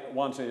thing I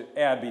want to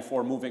add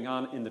before moving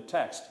on in the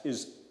text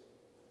is,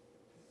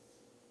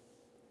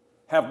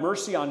 have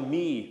mercy on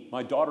me,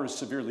 my daughter is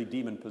severely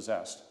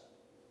demon-possessed.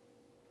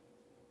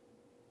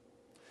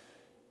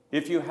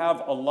 If you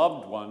have a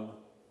loved one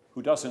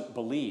who doesn't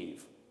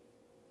believe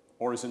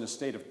or is in a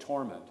state of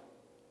torment,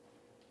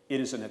 it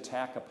is an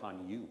attack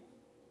upon you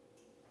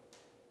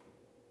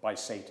by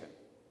Satan.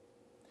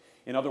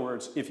 In other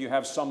words, if you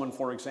have someone,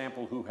 for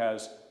example, who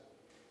has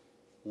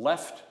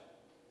left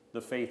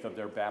the faith of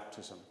their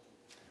baptism,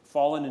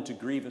 fallen into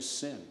grievous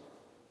sin,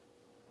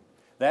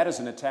 that is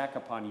an attack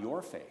upon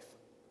your faith.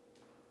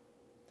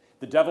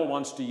 The devil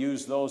wants to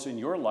use those in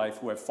your life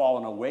who have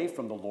fallen away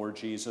from the Lord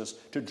Jesus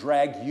to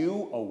drag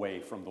you away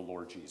from the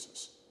Lord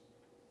Jesus.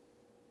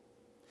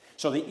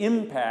 So the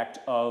impact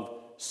of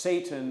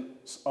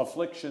Satan's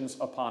afflictions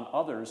upon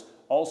others,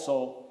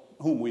 also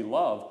whom we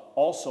love,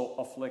 also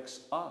afflicts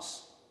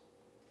us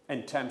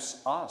and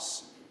tempts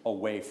us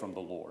away from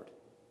the Lord.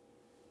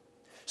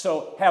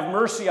 So have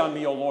mercy on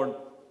me, O Lord.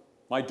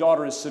 My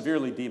daughter is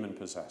severely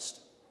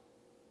demon-possessed.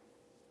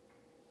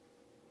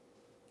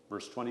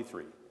 Verse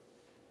 23.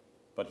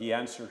 But he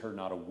answered her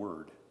not a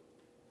word.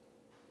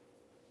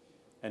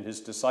 And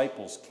his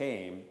disciples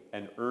came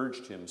and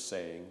urged him,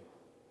 saying,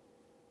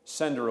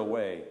 Send her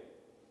away,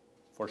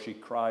 for she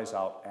cries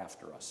out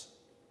after us.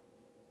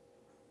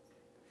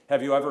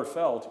 Have you ever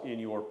felt in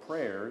your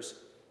prayers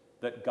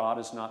that God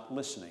is not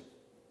listening?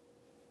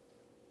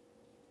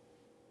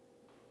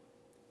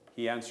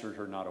 He answered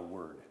her not a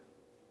word.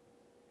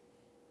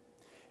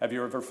 Have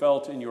you ever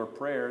felt in your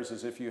prayers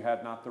as if you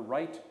had not the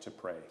right to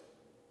pray?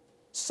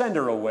 Send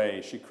her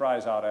away, she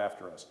cries out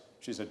after us.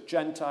 She's a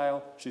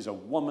Gentile, she's a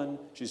woman,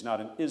 she's not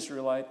an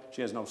Israelite,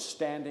 she has no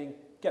standing.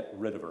 Get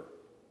rid of her.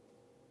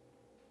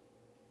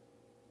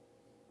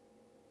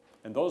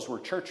 And those were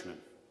churchmen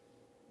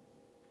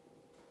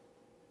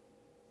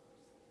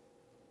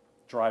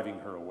driving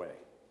her away.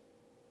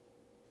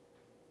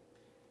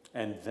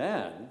 And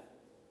then,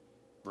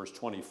 verse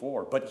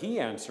 24, but he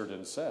answered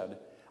and said,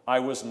 I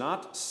was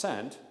not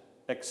sent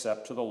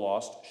except to the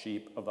lost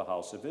sheep of the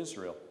house of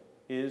Israel.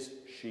 Is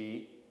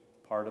she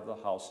part of the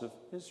house of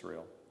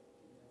Israel?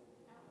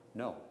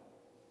 No.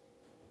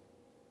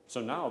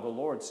 So now the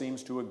Lord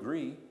seems to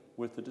agree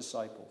with the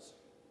disciples.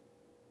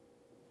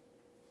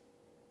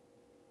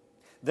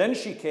 Then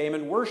she came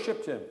and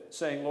worshiped him,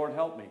 saying, Lord,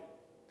 help me.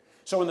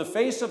 So in the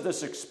face of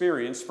this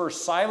experience,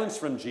 first silence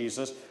from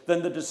Jesus,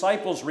 then the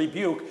disciples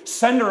rebuke,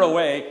 send her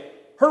away.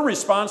 Her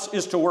response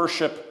is to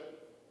worship.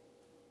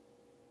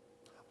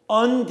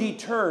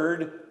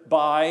 Undeterred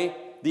by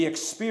the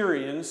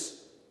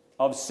experience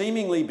of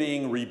seemingly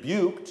being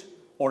rebuked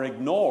or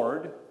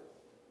ignored,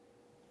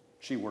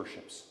 she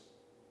worships.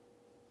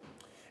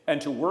 And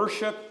to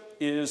worship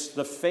is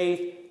the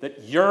faith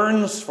that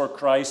yearns for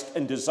Christ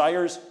and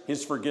desires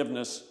his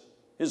forgiveness,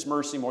 his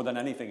mercy more than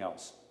anything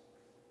else.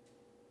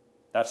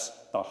 That's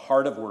the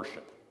heart of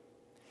worship.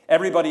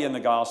 Everybody in the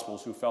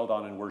Gospels who fell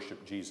down and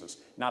worshiped Jesus,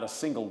 not a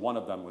single one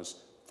of them was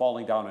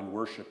falling down and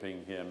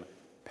worshiping him,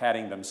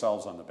 patting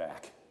themselves on the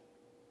back.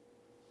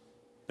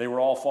 They were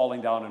all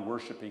falling down and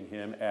worshiping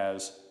him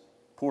as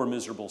poor,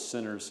 miserable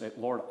sinners say,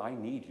 Lord, I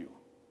need you.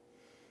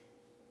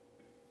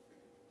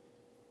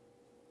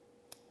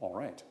 All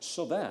right,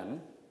 so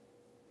then,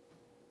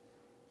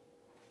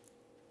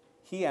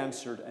 he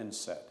answered and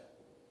said,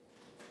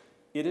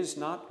 it is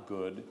not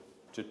good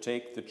to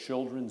take the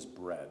children's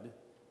bread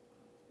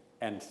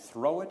and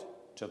throw it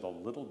to the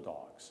little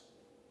dogs.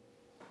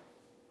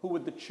 Who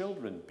would the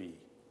children be?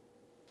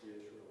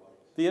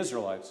 The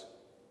Israelites.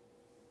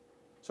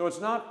 So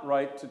it's not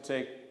right to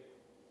take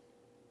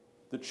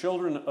the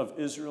children of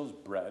Israel's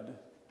bread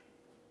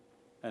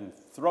and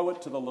throw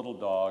it to the little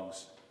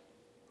dogs.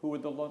 Who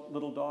would the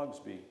little dogs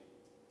be?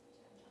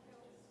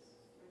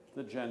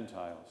 The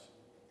Gentiles.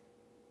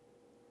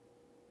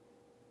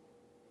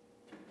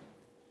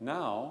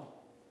 Now,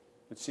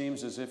 it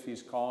seems as if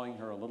he's calling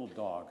her a little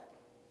dog.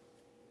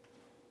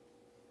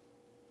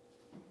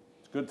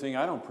 It's a good thing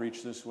I don't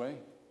preach this way.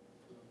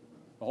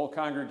 The whole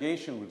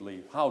congregation would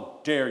leave. How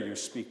dare you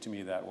speak to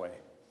me that way?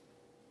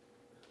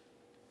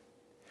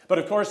 But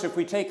of course, if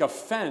we take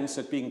offense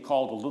at being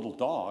called a little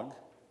dog,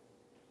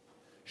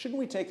 Shouldn't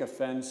we take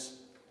offense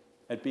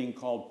at being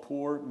called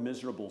poor,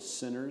 miserable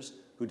sinners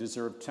who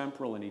deserve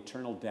temporal and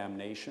eternal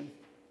damnation?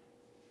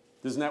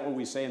 Isn't that what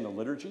we say in the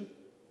liturgy?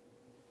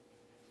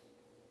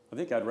 I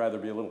think I'd rather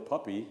be a little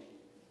puppy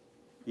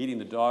eating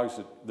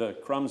the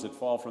crumbs that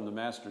fall from the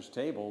master's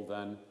table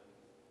than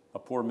a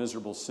poor,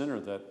 miserable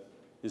sinner that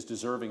is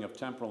deserving of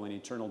temporal and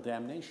eternal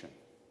damnation.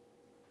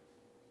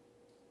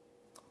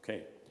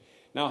 Okay,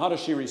 now how does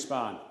she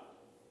respond?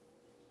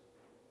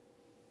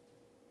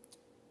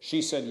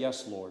 She said,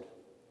 "Yes, Lord.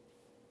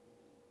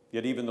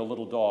 Yet even the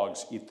little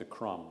dogs eat the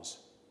crumbs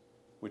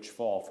which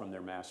fall from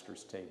their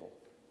master's table."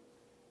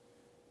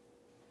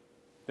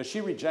 Does she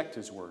reject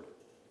his word?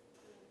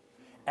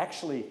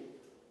 Actually,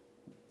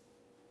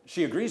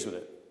 she agrees with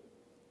it.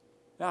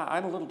 Yeah,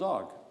 I'm a little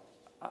dog.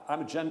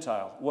 I'm a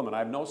Gentile woman. I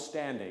have no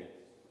standing.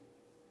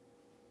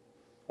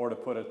 Or to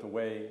put it the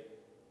way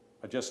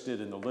I just did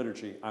in the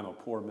liturgy, I'm a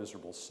poor,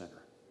 miserable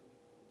sinner.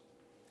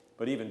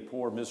 But even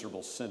poor,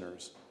 miserable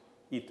sinners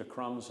eat the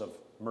crumbs of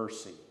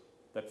mercy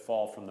that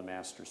fall from the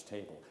master's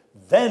table.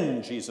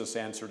 Then Jesus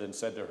answered and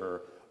said to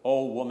her,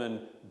 "O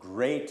woman,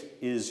 great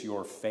is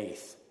your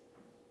faith.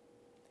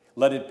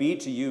 Let it be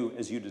to you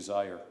as you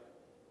desire."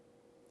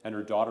 And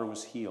her daughter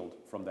was healed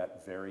from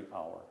that very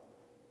hour.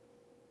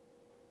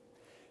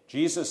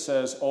 Jesus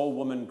says, "O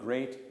woman,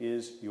 great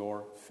is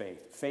your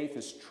faith." Faith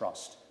is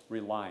trust,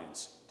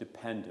 reliance,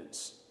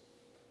 dependence,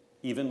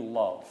 even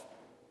love.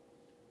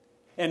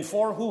 And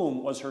for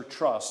whom was her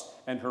trust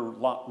and her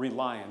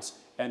reliance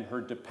and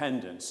her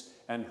dependence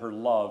and her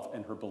love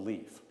and her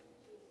belief?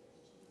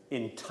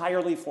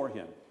 Entirely for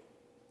him.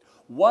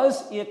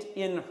 Was it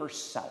in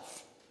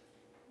herself?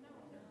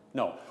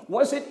 No.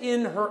 Was it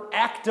in her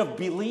act of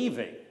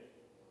believing?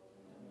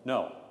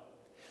 No.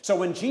 So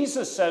when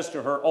Jesus says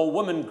to her, "O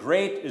woman,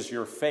 great is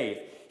your faith,"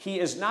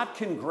 he is not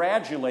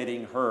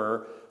congratulating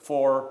her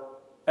for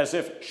as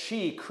if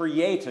she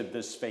created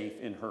this faith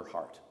in her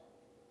heart.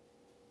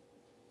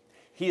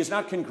 He is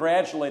not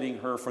congratulating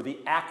her for the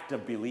act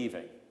of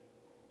believing,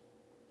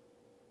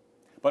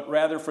 but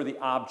rather for the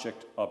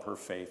object of her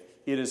faith.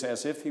 It is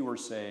as if he were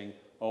saying,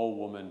 "O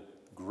woman,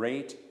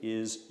 great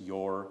is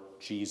your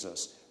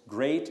Jesus.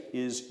 Great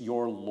is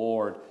your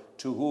Lord,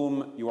 to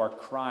whom you are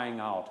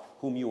crying out,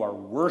 whom you are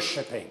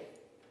worshiping."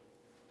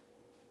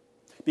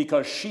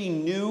 Because she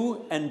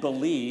knew and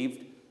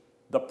believed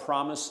the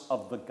promise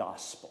of the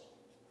gospel.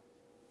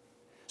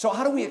 So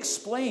how do we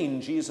explain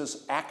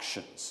Jesus'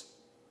 actions?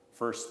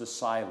 First, the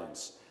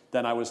silence.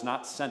 "Then I was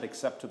not sent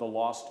except to the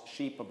lost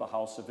sheep of the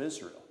house of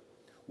Israel."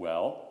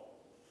 Well,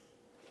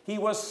 he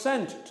was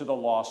sent to the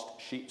lost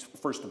sheep.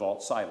 First of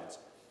all, silence.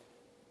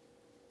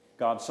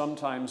 God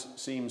sometimes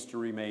seems to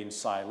remain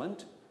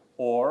silent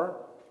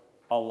or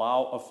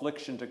allow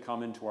affliction to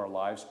come into our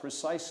lives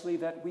precisely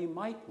that we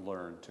might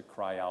learn to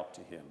cry out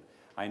to him.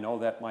 I know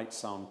that might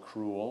sound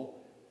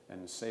cruel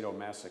and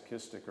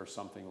sadomasochistic or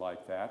something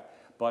like that,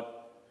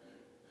 but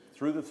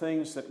through the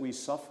things that we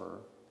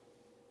suffer,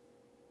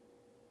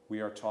 we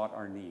are taught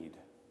our need.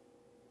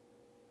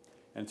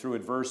 And through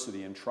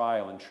adversity and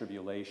trial and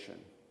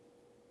tribulation,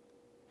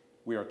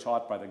 we are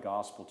taught by the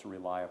gospel to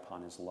rely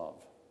upon his love.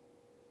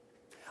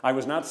 I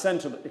was not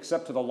sent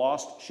except to the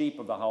lost sheep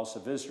of the house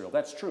of Israel.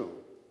 That's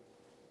true.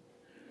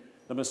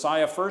 The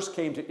Messiah first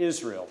came to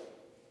Israel,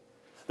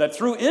 that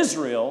through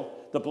Israel,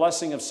 the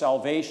blessing of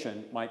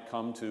salvation might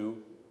come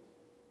to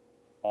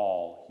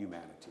all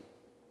humanity.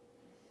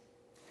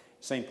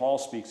 St. Paul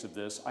speaks of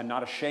this. "I'm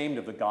not ashamed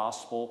of the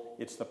gospel.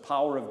 It's the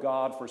power of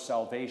God for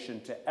salvation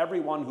to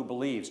everyone who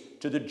believes,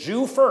 to the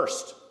Jew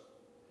first,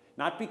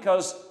 not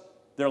because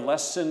they're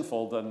less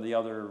sinful than the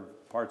other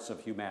parts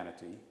of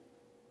humanity.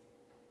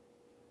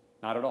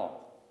 Not at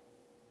all.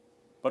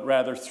 But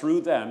rather,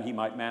 through them, he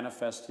might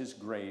manifest his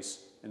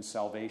grace and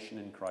salvation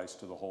in Christ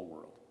to the whole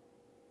world.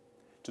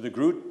 To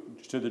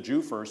the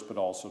Jew first, but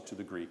also to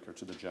the Greek or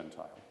to the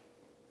Gentile.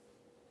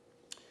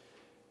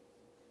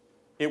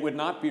 It would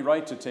not be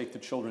right to take the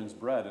children's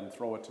bread and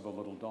throw it to the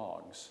little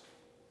dogs.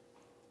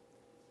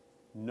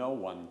 No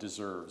one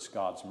deserves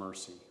God's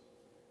mercy.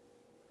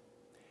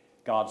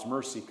 God's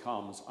mercy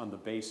comes on the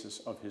basis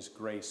of his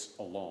grace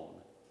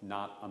alone,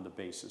 not on the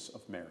basis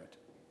of merit.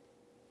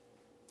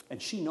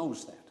 And she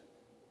knows that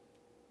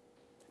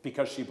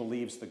because she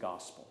believes the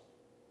gospel.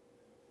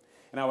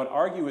 And I would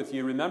argue with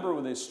you, remember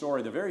with this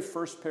story, the very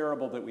first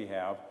parable that we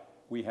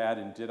had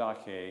in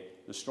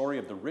Didache, the story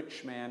of the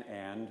rich man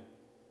and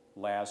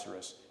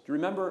Lazarus. Do you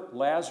remember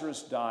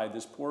Lazarus died,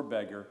 this poor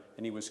beggar,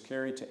 and he was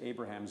carried to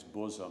Abraham's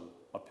bosom,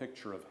 a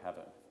picture of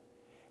heaven.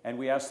 And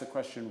we ask the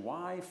question,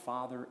 why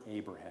Father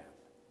Abraham?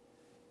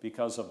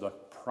 Because of the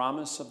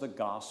promise of the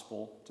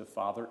gospel to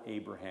Father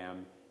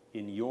Abraham,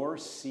 in your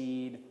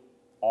seed,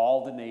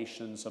 all the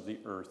nations of the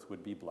earth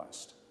would be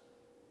blessed.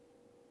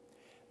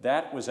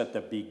 That was at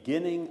the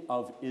beginning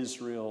of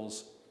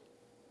Israel's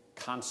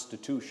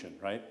constitution,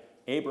 right?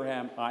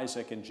 Abraham,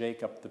 Isaac, and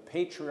Jacob, the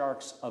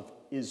patriarchs of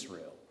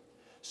Israel.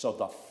 So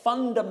the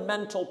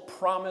fundamental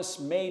promise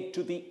made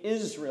to the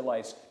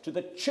Israelites, to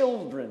the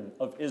children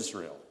of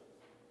Israel,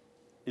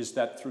 is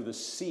that through the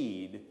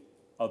seed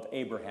of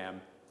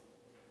Abraham,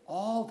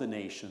 all the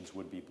nations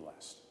would be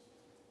blessed.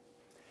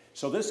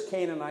 So this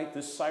Canaanite,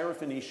 this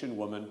Syrophoenician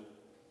woman,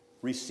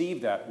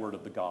 received that word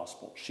of the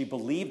gospel. She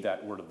believed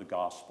that word of the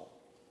gospel.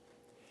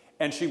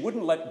 And she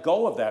wouldn't let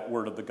go of that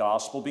word of the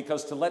gospel,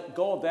 because to let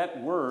go of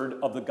that word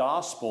of the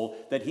gospel,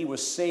 that he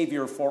was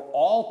Savior for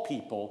all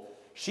people,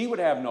 she would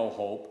have no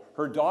hope.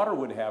 Her daughter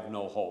would have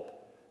no hope.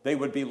 They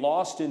would be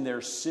lost in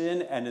their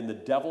sin and in the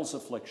devil's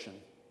affliction.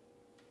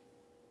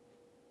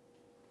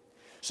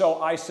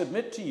 So I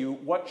submit to you,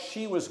 what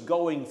she was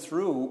going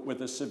through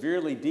with a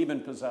severely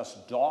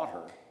demon-possessed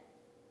daughter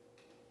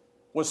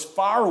was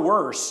far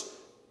worse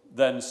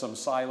than some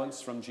silence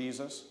from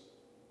Jesus,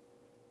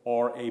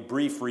 or a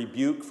brief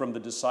rebuke from the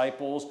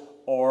disciples,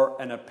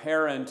 or an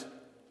apparent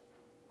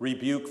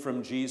rebuke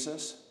from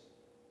Jesus.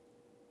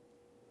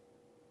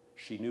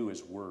 She knew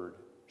his word.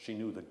 She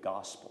knew the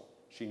gospel.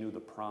 She knew the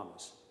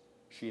promise.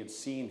 She had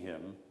seen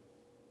him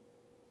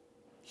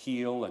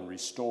heal and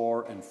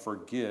restore and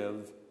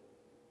forgive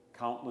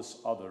countless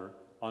other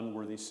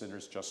unworthy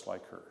sinners just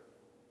like her.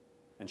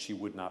 And she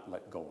would not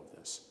let go of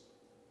this.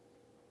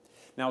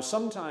 Now,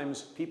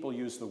 sometimes people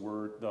use the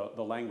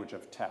language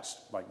of test,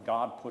 like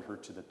God put her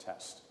to the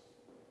test.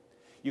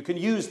 You can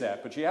use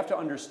that, but you have to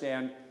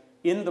understand,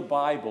 in the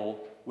Bible,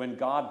 when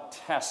God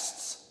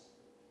tests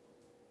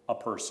a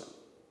person,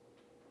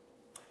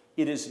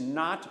 it is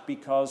not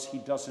because he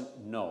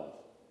doesn't know,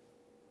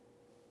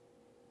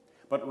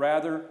 but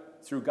rather,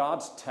 through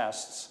God's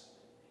tests,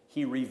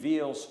 he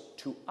reveals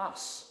to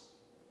us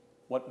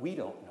what we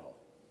don't know,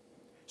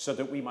 so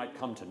that we might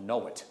come to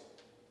know it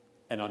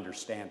and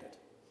understand it.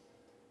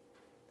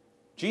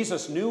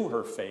 Jesus knew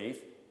her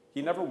faith.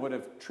 He never would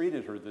have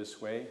treated her this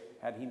way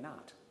had he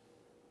not.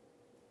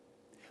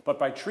 But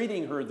by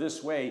treating her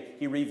this way,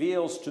 he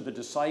reveals to the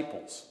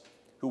disciples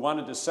who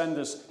wanted to send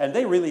this, and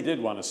they really did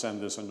want to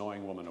send this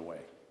annoying woman away.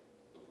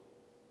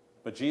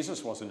 But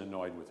Jesus wasn't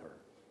annoyed with her.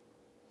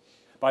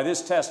 By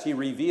this test, he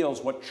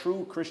reveals what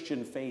true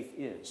Christian faith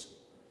is,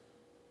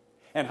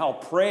 and how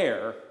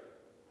prayer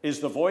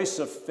is the voice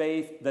of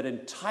faith that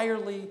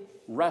entirely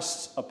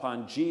rests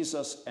upon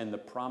Jesus and the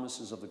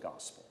promises of the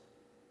gospel.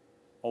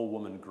 O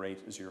woman, great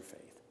is your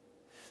faith.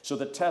 So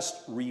the test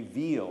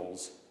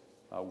reveals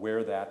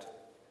where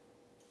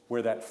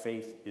that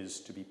faith is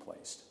to be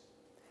placed.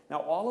 Now,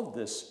 all of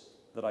this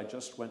that I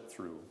just went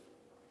through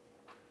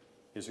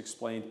is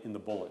explained in the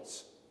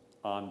bullets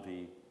on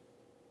the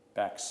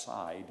back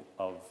side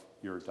of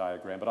your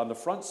diagram. But on the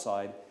front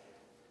side,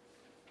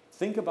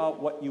 think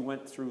about what you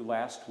went through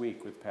last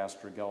week with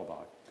Pastor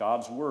Gelbach.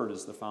 God's word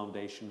is the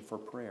foundation for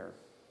prayer.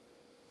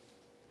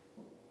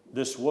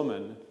 This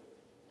woman,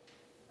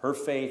 her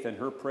faith and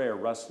her prayer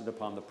rested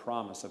upon the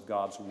promise of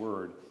God's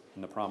word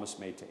and the promise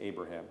made to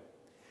Abraham.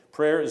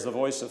 Prayer is the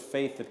voice of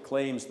faith that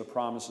claims the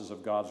promises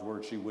of God's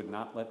word she would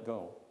not let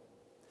go.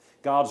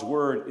 God's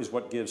word is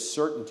what gives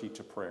certainty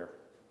to prayer.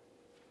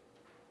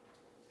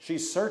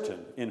 She's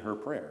certain in her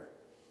prayer.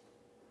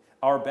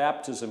 Our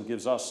baptism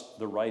gives us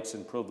the rights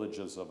and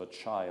privileges of a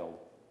child,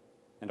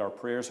 and our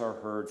prayers are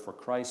heard for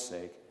Christ's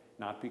sake,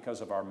 not because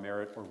of our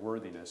merit or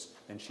worthiness.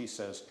 And she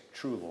says,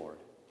 "True, Lord.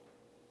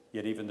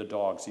 Yet even the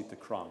dogs eat the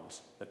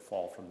crumbs that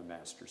fall from the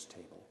master's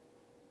table."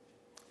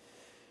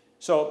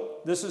 So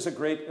this is a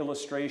great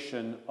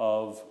illustration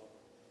of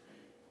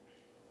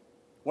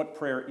what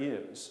prayer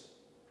is,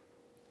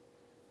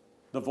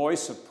 the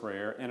voice of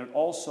prayer, and it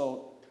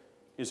also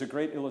is a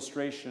great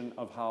illustration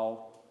of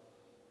how,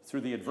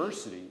 through the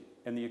adversity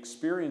and the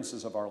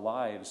experiences of our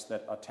lives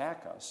that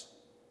attack us,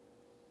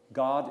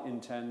 God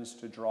intends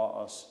to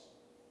draw us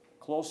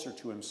closer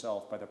to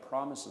himself by the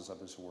promises of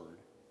his word,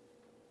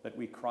 that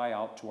we cry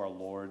out to our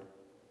Lord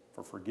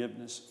for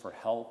forgiveness, for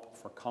help,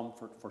 for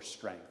comfort, for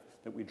strength,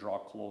 that we draw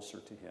closer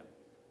to him,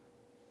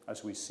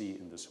 as we see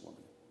in this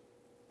woman.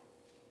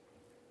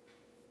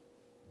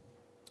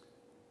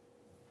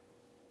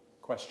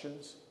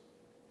 Questions?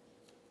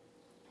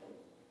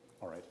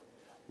 All right.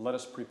 Let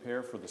us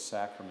prepare for the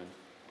sacrament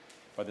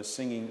by the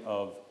singing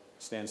of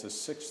stanzas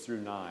 6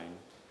 through 9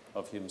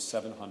 of hymn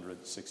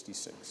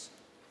 766.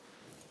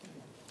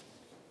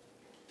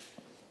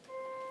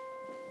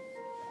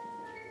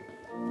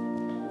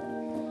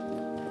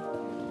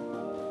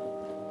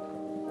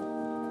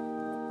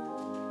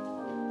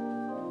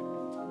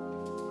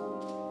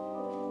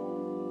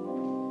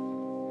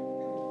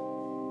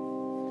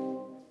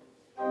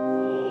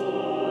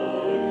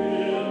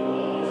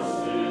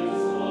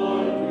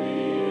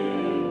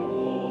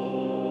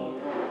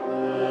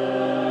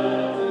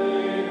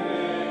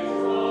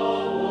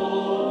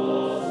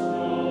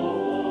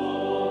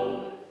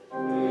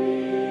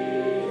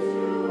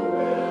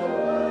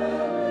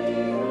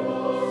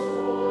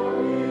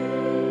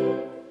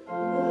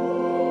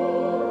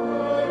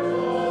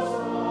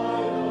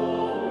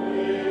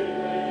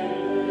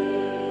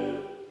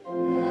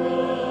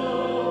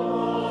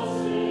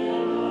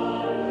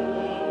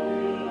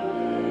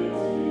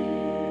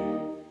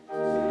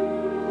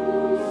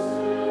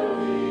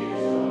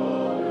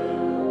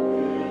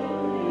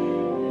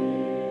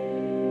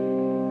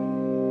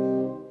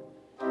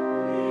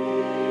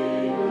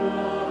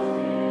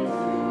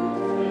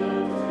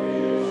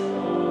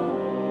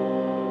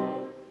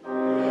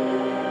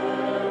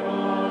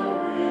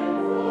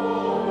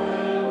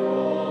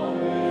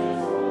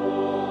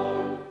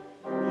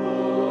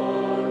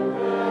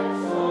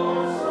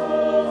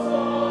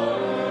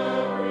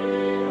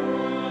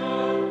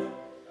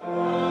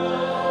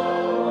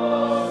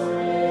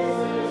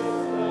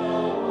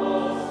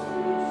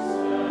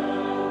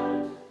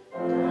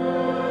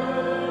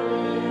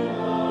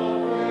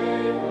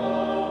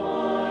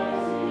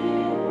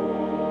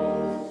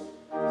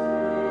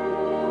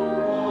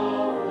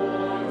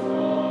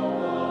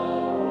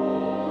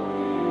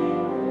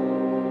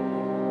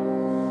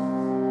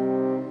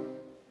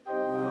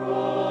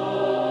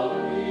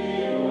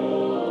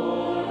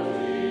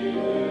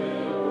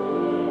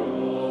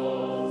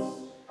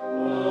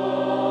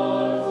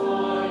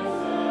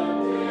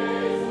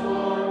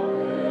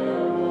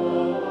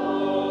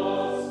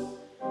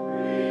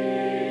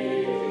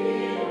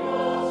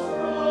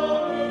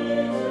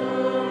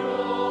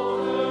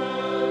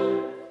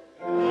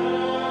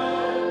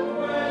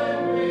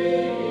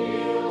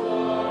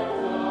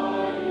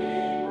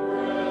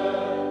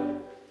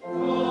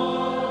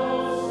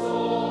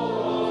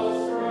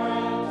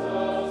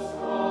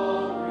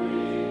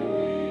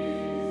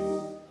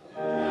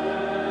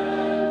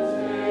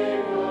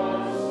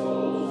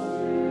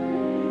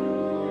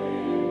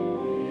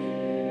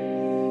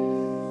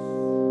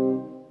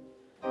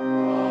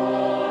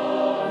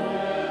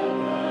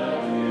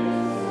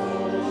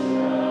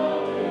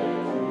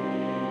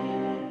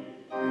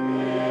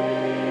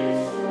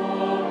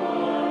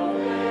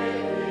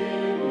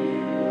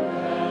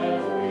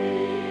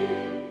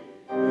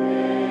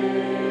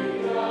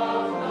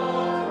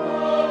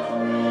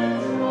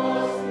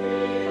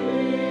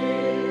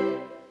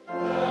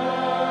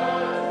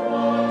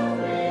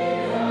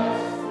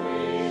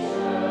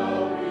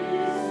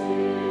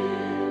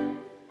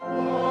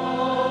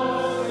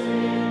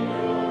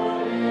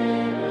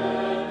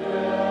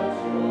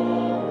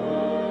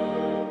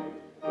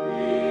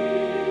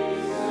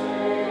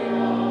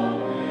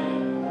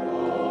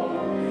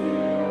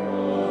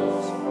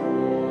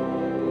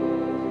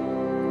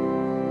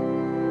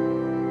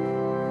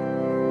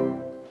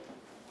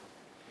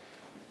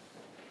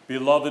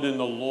 Beloved in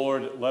the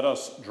Lord, let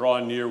us draw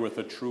near with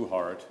a true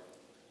heart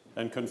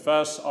and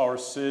confess our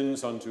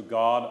sins unto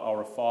God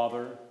our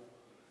Father,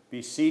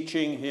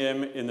 beseeching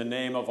him in the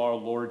name of our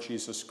Lord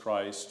Jesus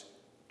Christ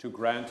to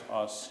grant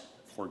us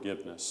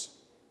forgiveness.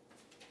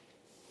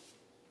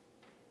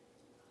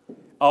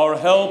 Our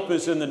help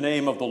is in the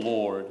name of the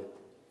Lord.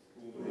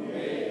 Who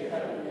made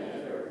heaven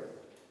and earth.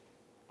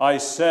 I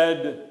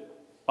said,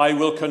 I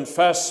will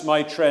confess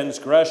my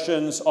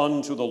transgressions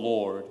unto the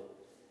Lord.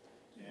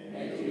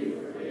 And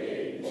you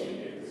forgave the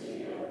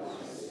iniquity of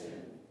my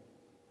sin.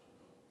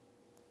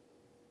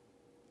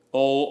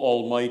 O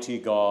Almighty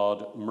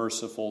God,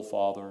 merciful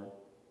Father,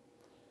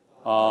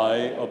 I,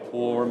 a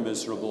poor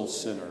miserable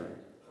sinner,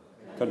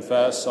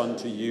 confess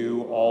unto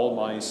you all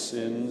my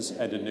sins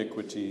and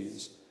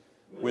iniquities,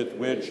 with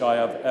which I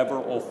have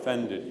ever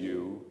offended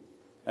you,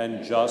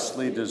 and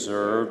justly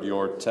deserved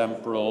your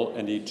temporal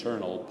and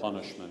eternal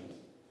punishment.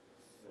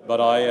 But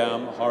I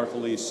am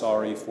heartily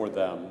sorry for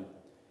them,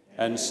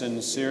 and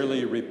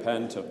sincerely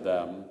repent of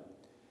them,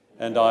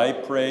 and I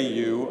pray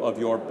you of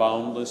your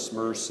boundless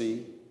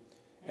mercy,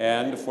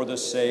 and for the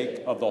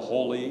sake of the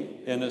holy,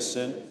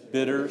 innocent,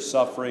 bitter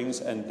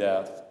sufferings and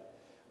death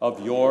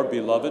of your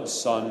beloved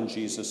Son,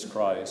 Jesus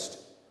Christ,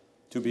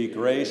 to be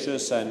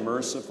gracious and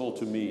merciful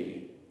to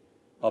me,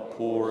 a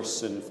poor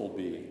sinful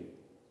being.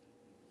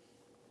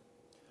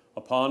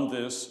 Upon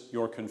this,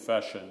 your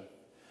confession,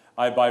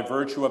 I, by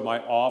virtue of my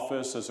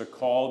office as a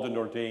called and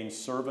ordained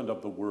servant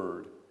of the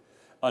word,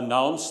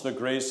 announce the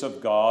grace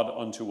of God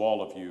unto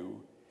all of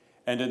you,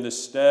 and in the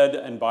stead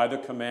and by the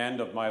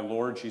command of my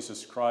Lord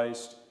Jesus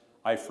Christ,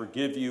 I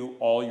forgive you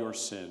all your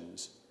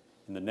sins,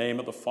 in the name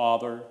of the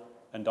Father,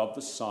 and of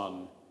the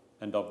Son,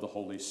 and of the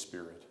Holy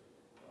Spirit.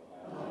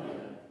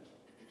 Amen.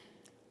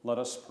 Let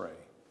us pray.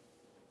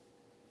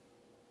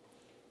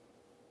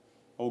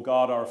 O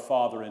God, our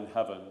Father in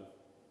heaven,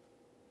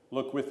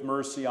 look with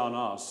mercy on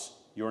us,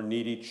 your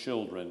needy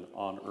children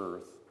on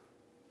earth,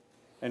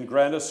 and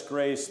grant us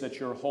grace that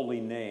your holy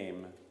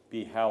name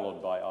be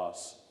hallowed by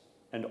us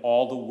and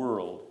all the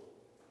world,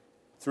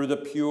 through the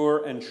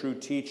pure and true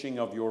teaching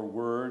of your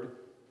word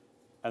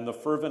and the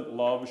fervent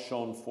love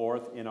shown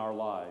forth in our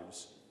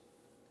lives.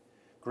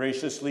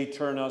 Graciously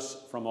turn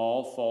us from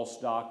all false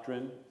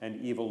doctrine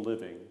and evil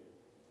living,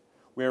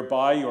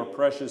 whereby your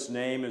precious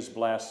name is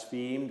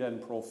blasphemed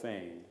and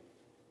profaned.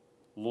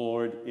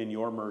 Lord, in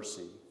your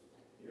mercy,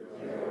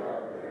 hear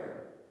our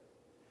prayer.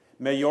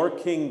 May your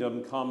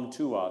kingdom come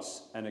to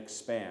us and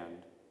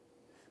expand.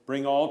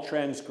 Bring all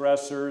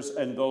transgressors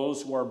and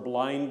those who are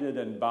blinded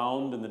and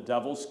bound in the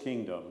devil's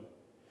kingdom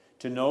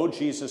to know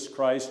Jesus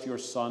Christ, your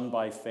Son,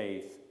 by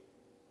faith,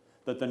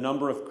 that the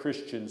number of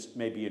Christians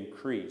may be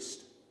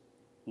increased.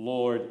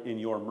 Lord, in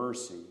your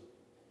mercy,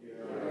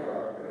 hear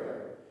our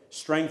prayer.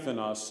 Strengthen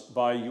us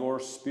by your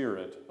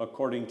Spirit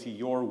according to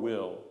your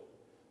will,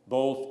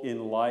 both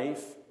in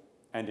life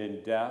and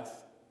in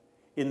death,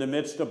 in the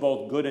midst of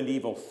both good and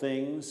evil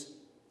things,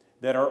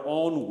 that our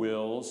own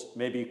wills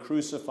may be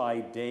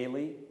crucified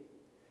daily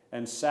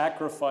and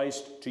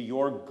sacrificed to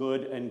your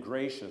good and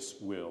gracious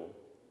will.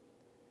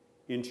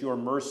 Into your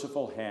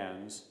merciful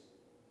hands,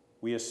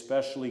 we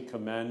especially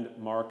commend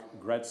Mark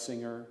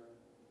Gretzinger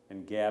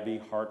and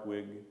Gabby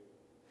Hartwig,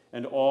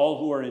 and all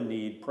who are in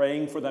need,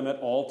 praying for them at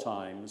all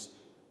times.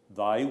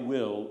 Thy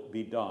will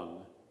be done,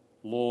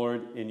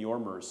 Lord, in your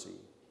mercy.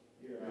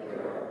 Hear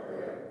our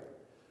prayer.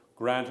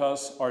 Grant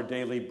us our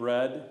daily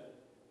bread,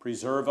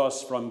 preserve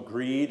us from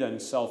greed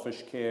and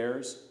selfish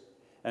cares,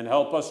 and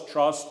help us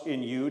trust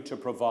in you to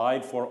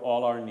provide for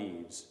all our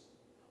needs.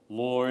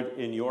 Lord,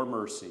 in your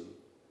mercy,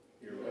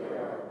 hear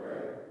our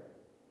prayer.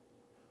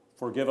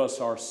 Forgive us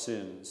our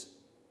sins,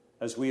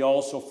 as we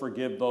also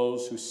forgive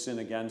those who sin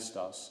against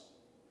us,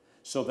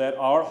 so that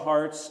our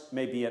hearts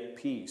may be at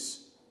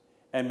peace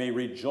and may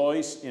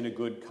rejoice in a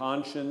good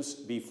conscience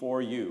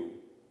before you,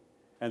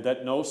 and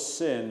that no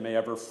sin may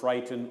ever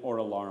frighten or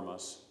alarm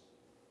us.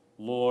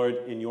 Lord,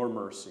 in your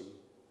mercy,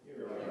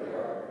 hear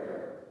our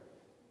prayer.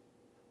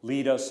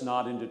 Lead us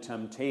not into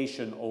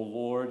temptation, O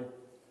Lord,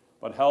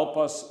 but help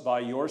us by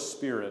your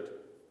Spirit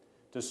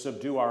to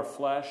subdue our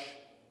flesh,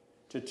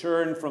 to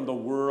turn from the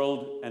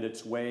world and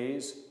its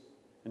ways,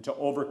 and to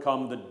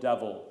overcome the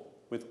devil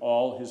with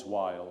all his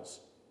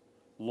wiles.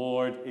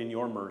 Lord, in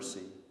your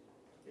mercy,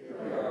 hear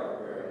our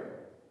prayer.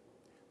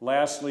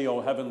 Lastly, O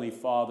Heavenly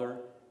Father,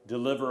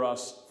 deliver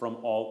us from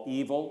all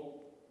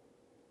evil,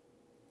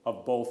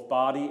 of both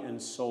body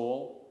and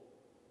soul,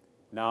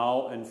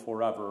 now and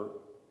forever,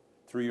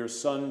 through your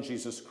Son,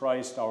 Jesus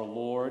Christ, our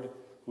Lord,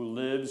 who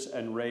lives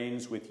and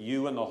reigns with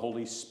you and the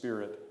Holy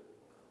Spirit,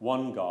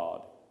 one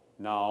God,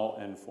 now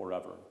and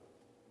forever.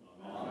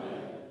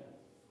 Amen.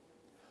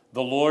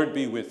 The Lord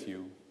be with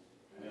you.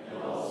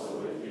 And also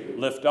with you.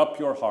 Lift up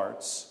your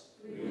hearts.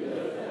 We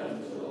lift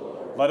them to the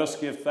Lord. Let us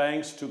give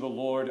thanks to the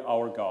Lord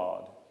our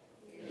God.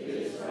 It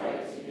is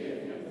right to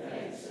give him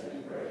thanks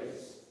and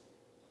praise.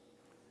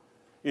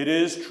 It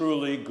is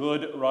truly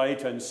good,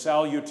 right, and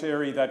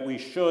salutary that we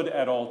should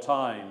at all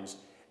times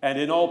and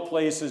in all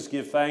places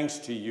give thanks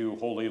to you,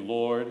 Holy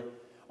Lord,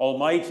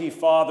 Almighty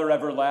Father,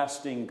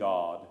 everlasting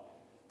God,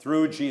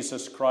 through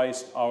Jesus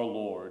Christ our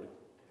Lord,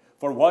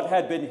 for what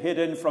had been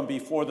hidden from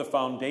before the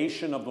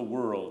foundation of the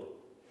world,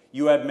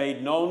 you have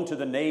made known to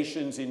the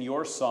nations in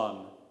your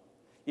Son.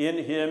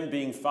 In him,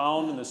 being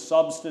found in the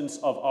substance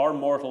of our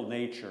mortal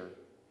nature,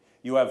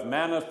 you have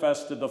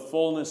manifested the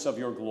fullness of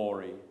your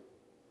glory.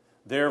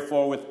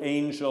 Therefore, with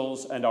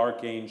angels and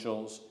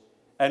archangels,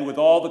 and with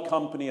all the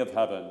company of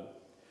heaven,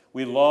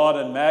 we laud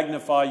and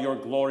magnify your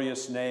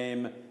glorious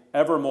name,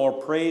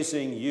 evermore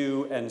praising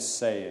you and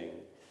saying,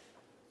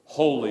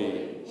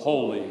 Holy,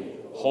 holy,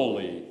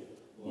 holy,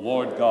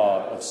 Lord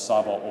God of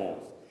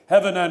Sabaoth.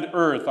 Heaven and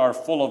earth are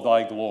full of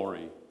thy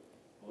glory.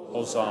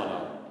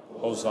 Hosanna,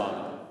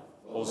 Hosanna,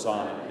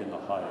 Hosanna in the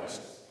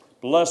highest.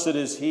 Blessed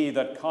is he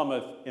that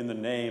cometh in the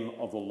name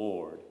of the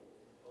Lord.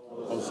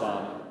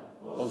 Hosanna,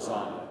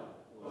 Hosanna,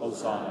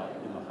 Hosanna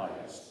in the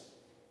highest.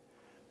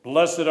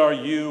 Blessed are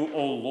you,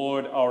 O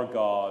Lord our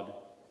God,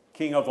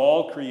 King of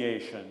all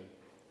creation,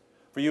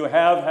 for you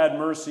have had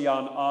mercy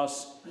on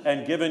us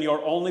and given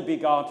your only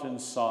begotten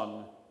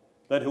Son,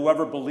 that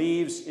whoever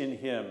believes in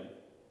him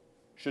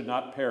should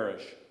not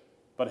perish,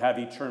 but have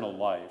eternal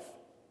life.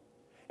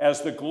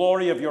 As the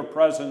glory of your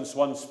presence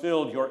once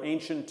filled your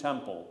ancient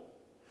temple,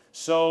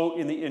 so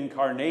in the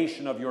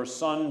incarnation of your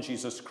Son,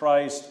 Jesus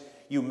Christ,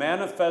 you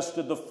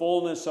manifested the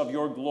fullness of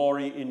your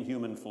glory in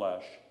human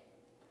flesh.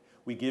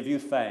 We give you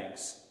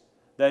thanks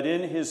that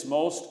in his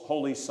most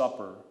holy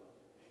supper,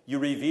 you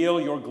reveal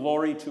your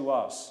glory to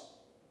us.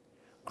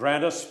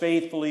 Grant us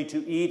faithfully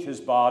to eat his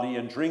body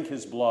and drink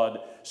his blood,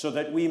 so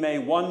that we may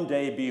one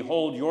day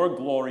behold your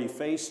glory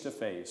face to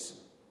face.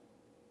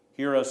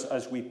 Hear us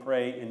as we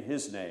pray in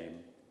his name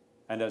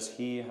and as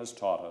he has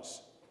taught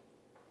us.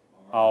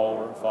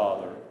 Our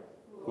Father,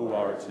 who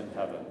art in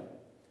heaven,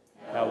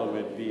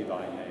 hallowed be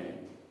thy name.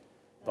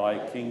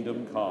 Thy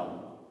kingdom come,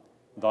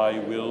 thy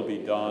will be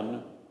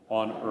done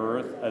on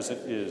earth as it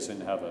is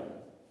in heaven.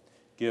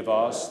 Give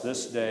us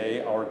this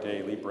day our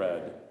daily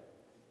bread,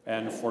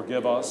 and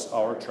forgive us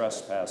our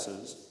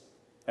trespasses,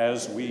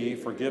 as we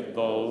forgive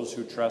those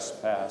who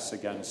trespass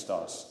against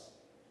us.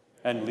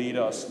 And lead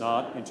us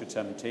not into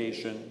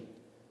temptation,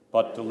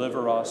 but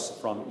deliver us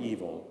from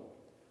evil.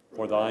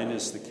 For thine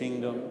is the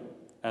kingdom,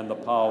 and the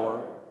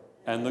power,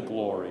 and the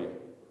glory,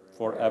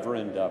 forever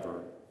and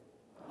ever.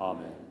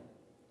 Amen.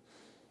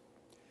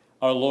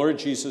 Our Lord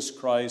Jesus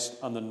Christ,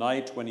 on the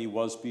night when he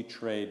was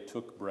betrayed,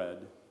 took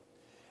bread.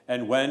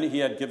 And when he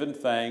had given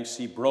thanks,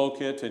 he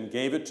broke it and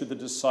gave it to the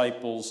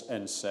disciples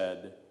and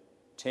said,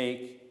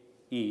 Take,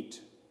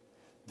 eat.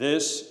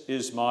 This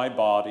is my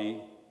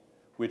body,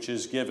 which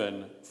is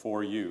given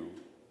for you.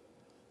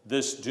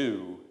 This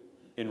do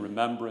in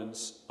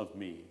remembrance of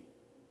me.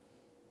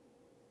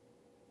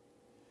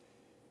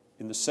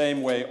 In the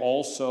same way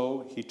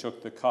also he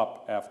took the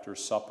cup after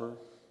supper,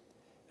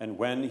 and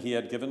when he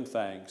had given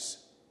thanks,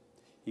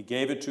 he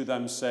gave it to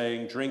them,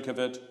 saying, Drink of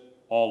it,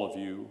 all of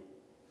you.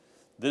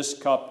 This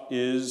cup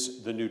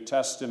is the New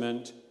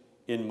Testament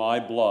in my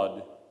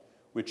blood,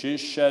 which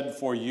is shed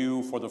for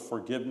you for the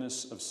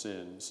forgiveness of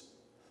sins.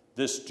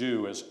 This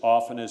do as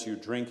often as you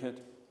drink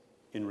it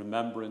in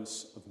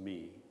remembrance of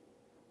me.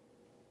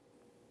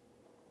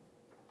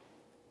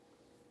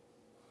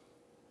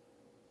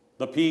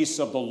 The peace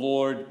of the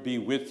Lord be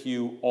with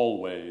you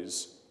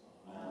always.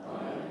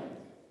 Amen.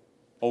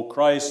 O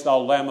Christ, thou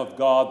Lamb of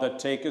God, that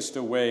takest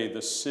away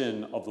the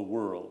sin of the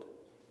world,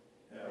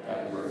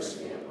 have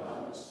mercy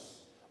upon us.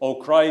 O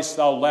Christ,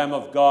 thou Lamb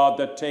of God,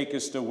 that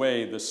takest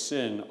away the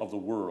sin of the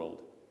world,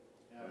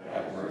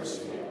 have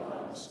mercy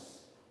upon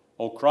us.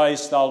 O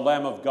Christ, thou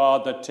Lamb of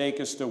God, that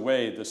takest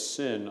away the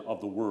sin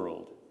of the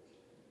world,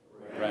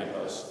 grant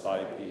us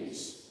thy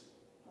peace.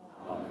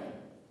 Amen.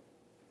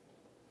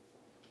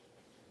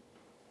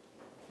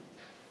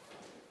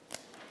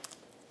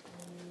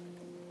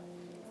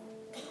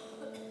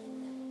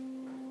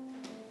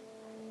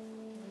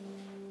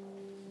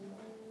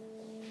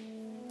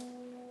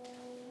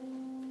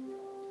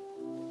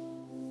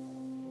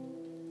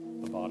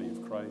 Body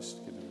of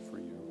Christ given for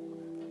you.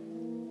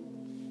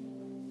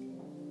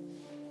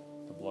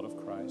 The blood of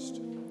Christ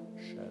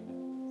shed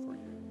for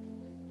you.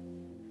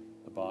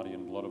 The body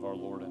and blood of our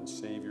Lord and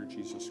Savior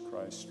Jesus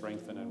Christ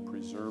strengthen and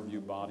preserve you,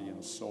 body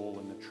and soul,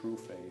 in the true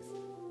faith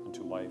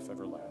unto life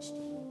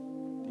everlasting.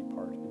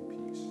 Depart in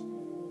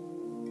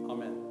peace.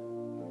 Amen.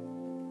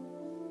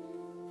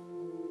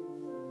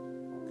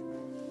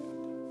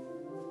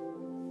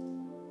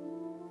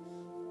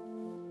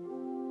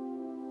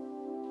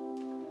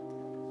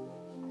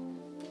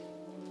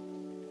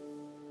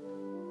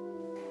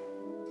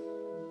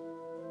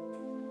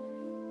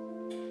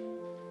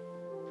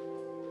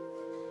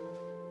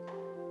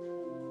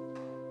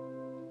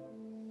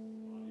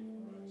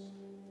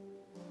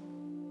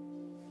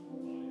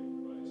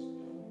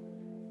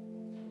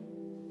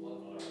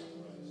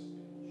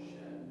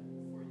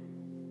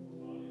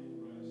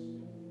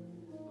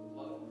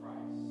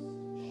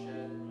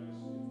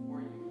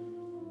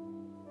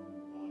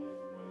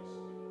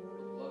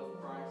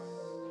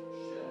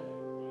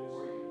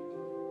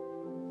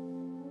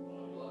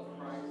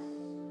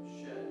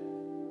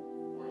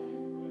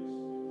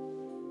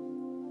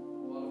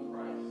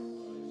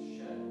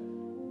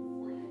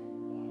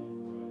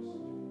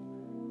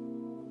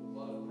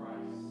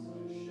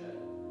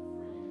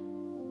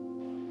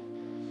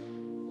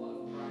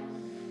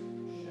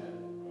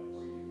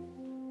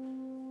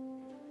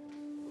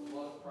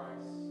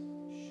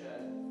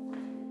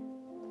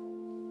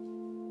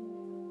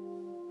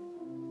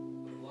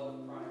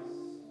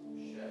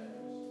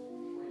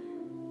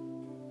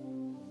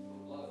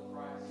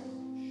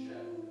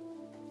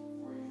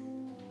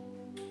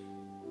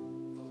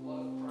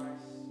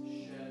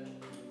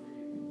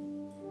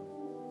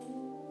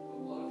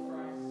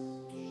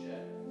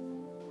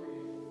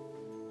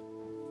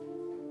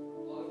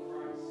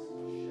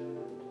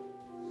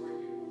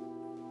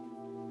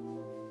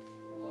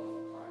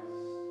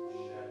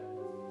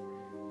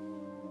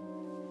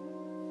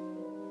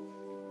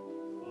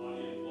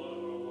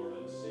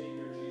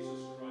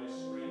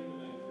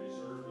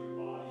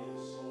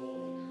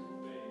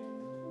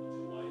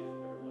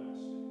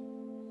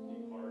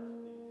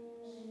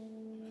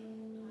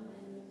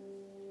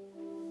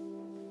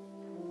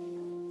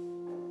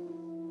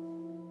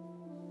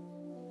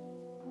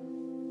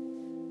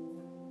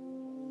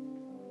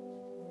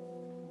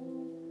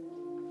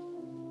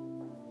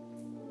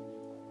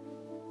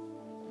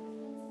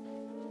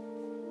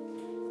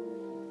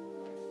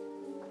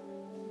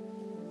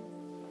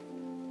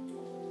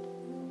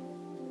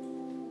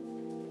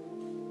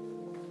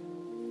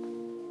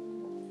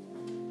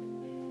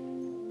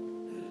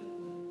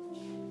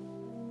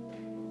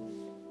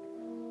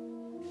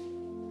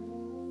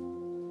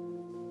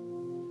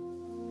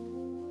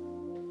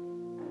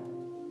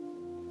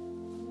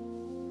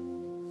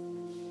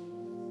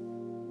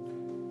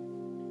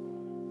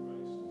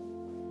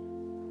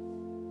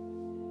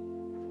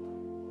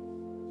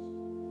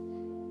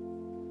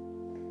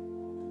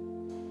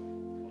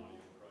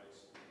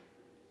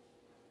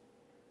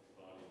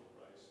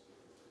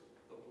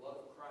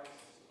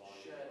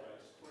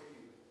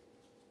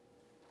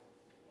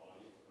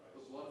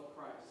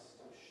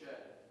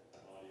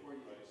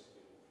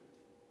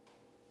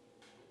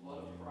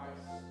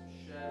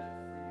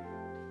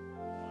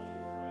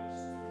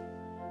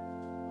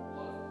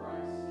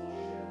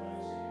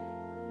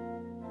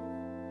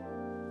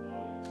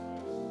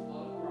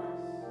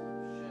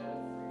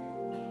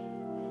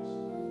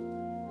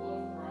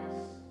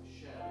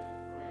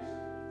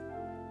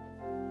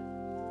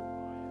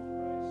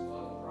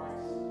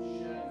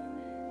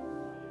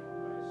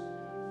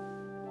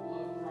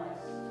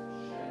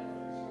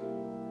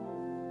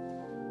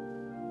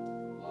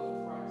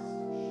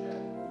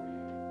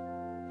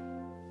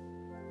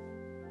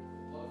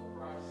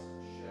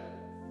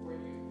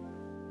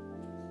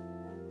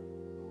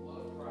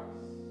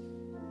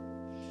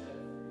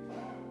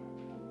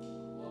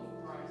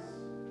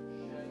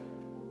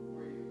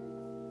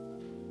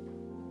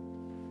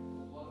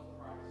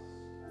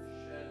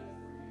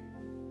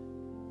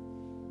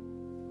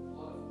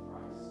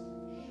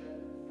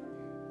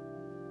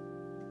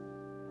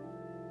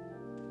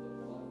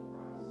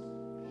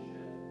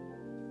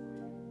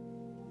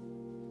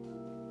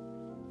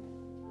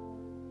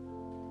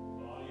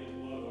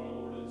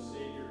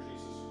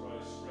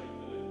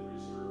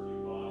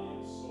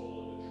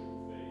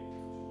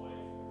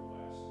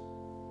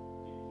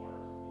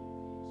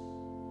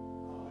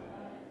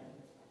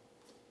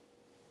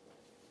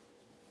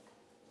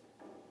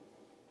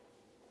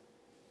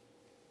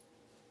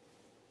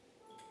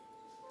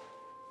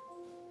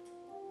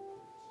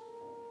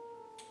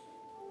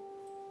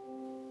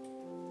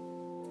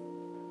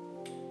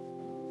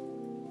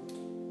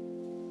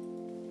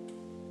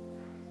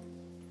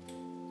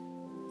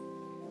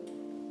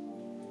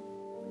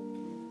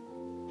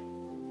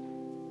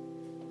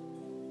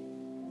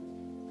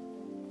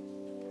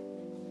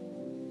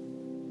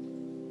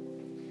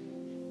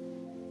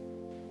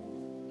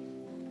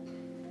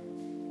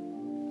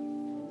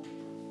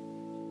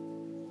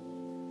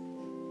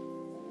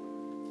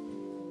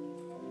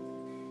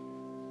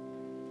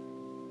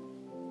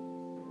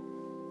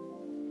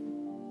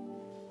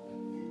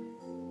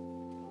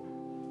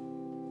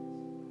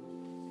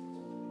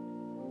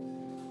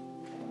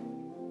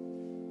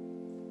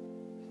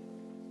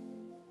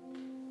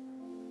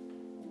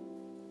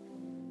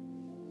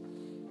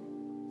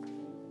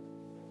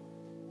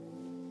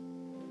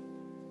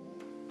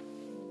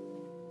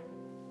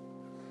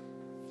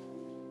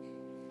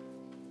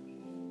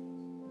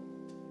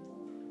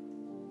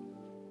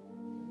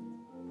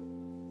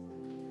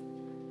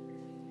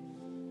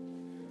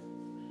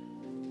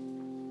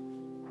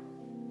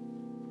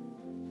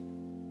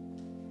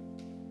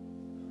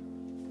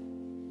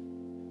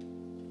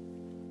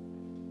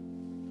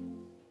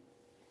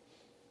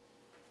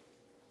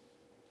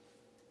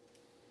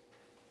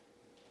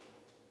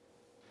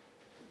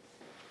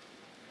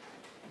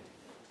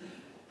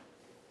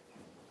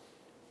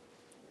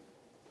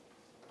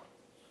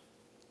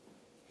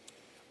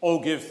 Oh,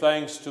 give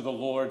thanks to the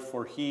Lord,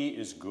 for he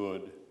is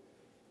good.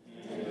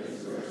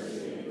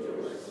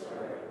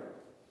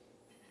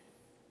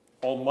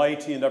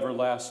 Almighty and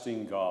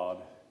everlasting God,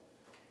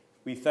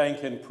 we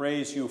thank and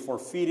praise you for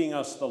feeding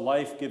us the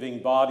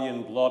life-giving body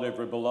and blood of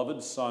your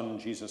beloved Son,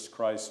 Jesus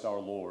Christ our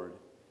Lord.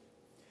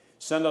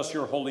 Send us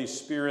your Holy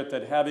Spirit,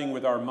 that having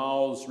with our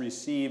mouths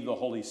received the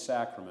Holy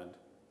Sacrament,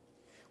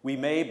 we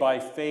may by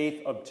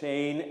faith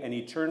obtain and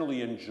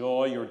eternally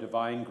enjoy your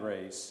divine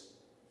grace,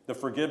 the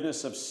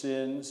forgiveness of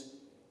sins,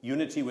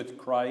 unity with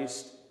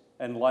Christ,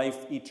 and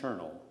life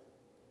eternal.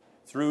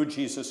 Through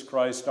Jesus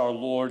Christ our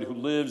Lord, who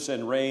lives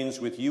and reigns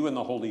with you in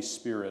the Holy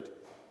Spirit,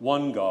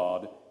 one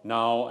God,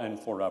 now and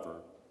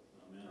forever.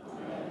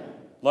 Amen.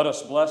 Let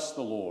us bless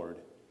the Lord.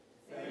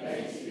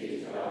 Thanks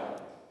be to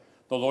God.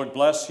 The Lord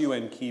bless you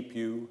and keep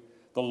you.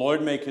 The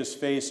Lord make his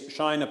face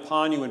shine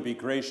upon you and be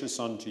gracious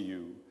unto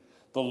you.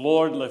 The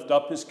Lord lift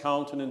up his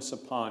countenance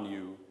upon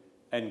you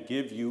and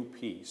give you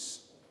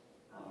peace.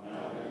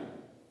 Amen.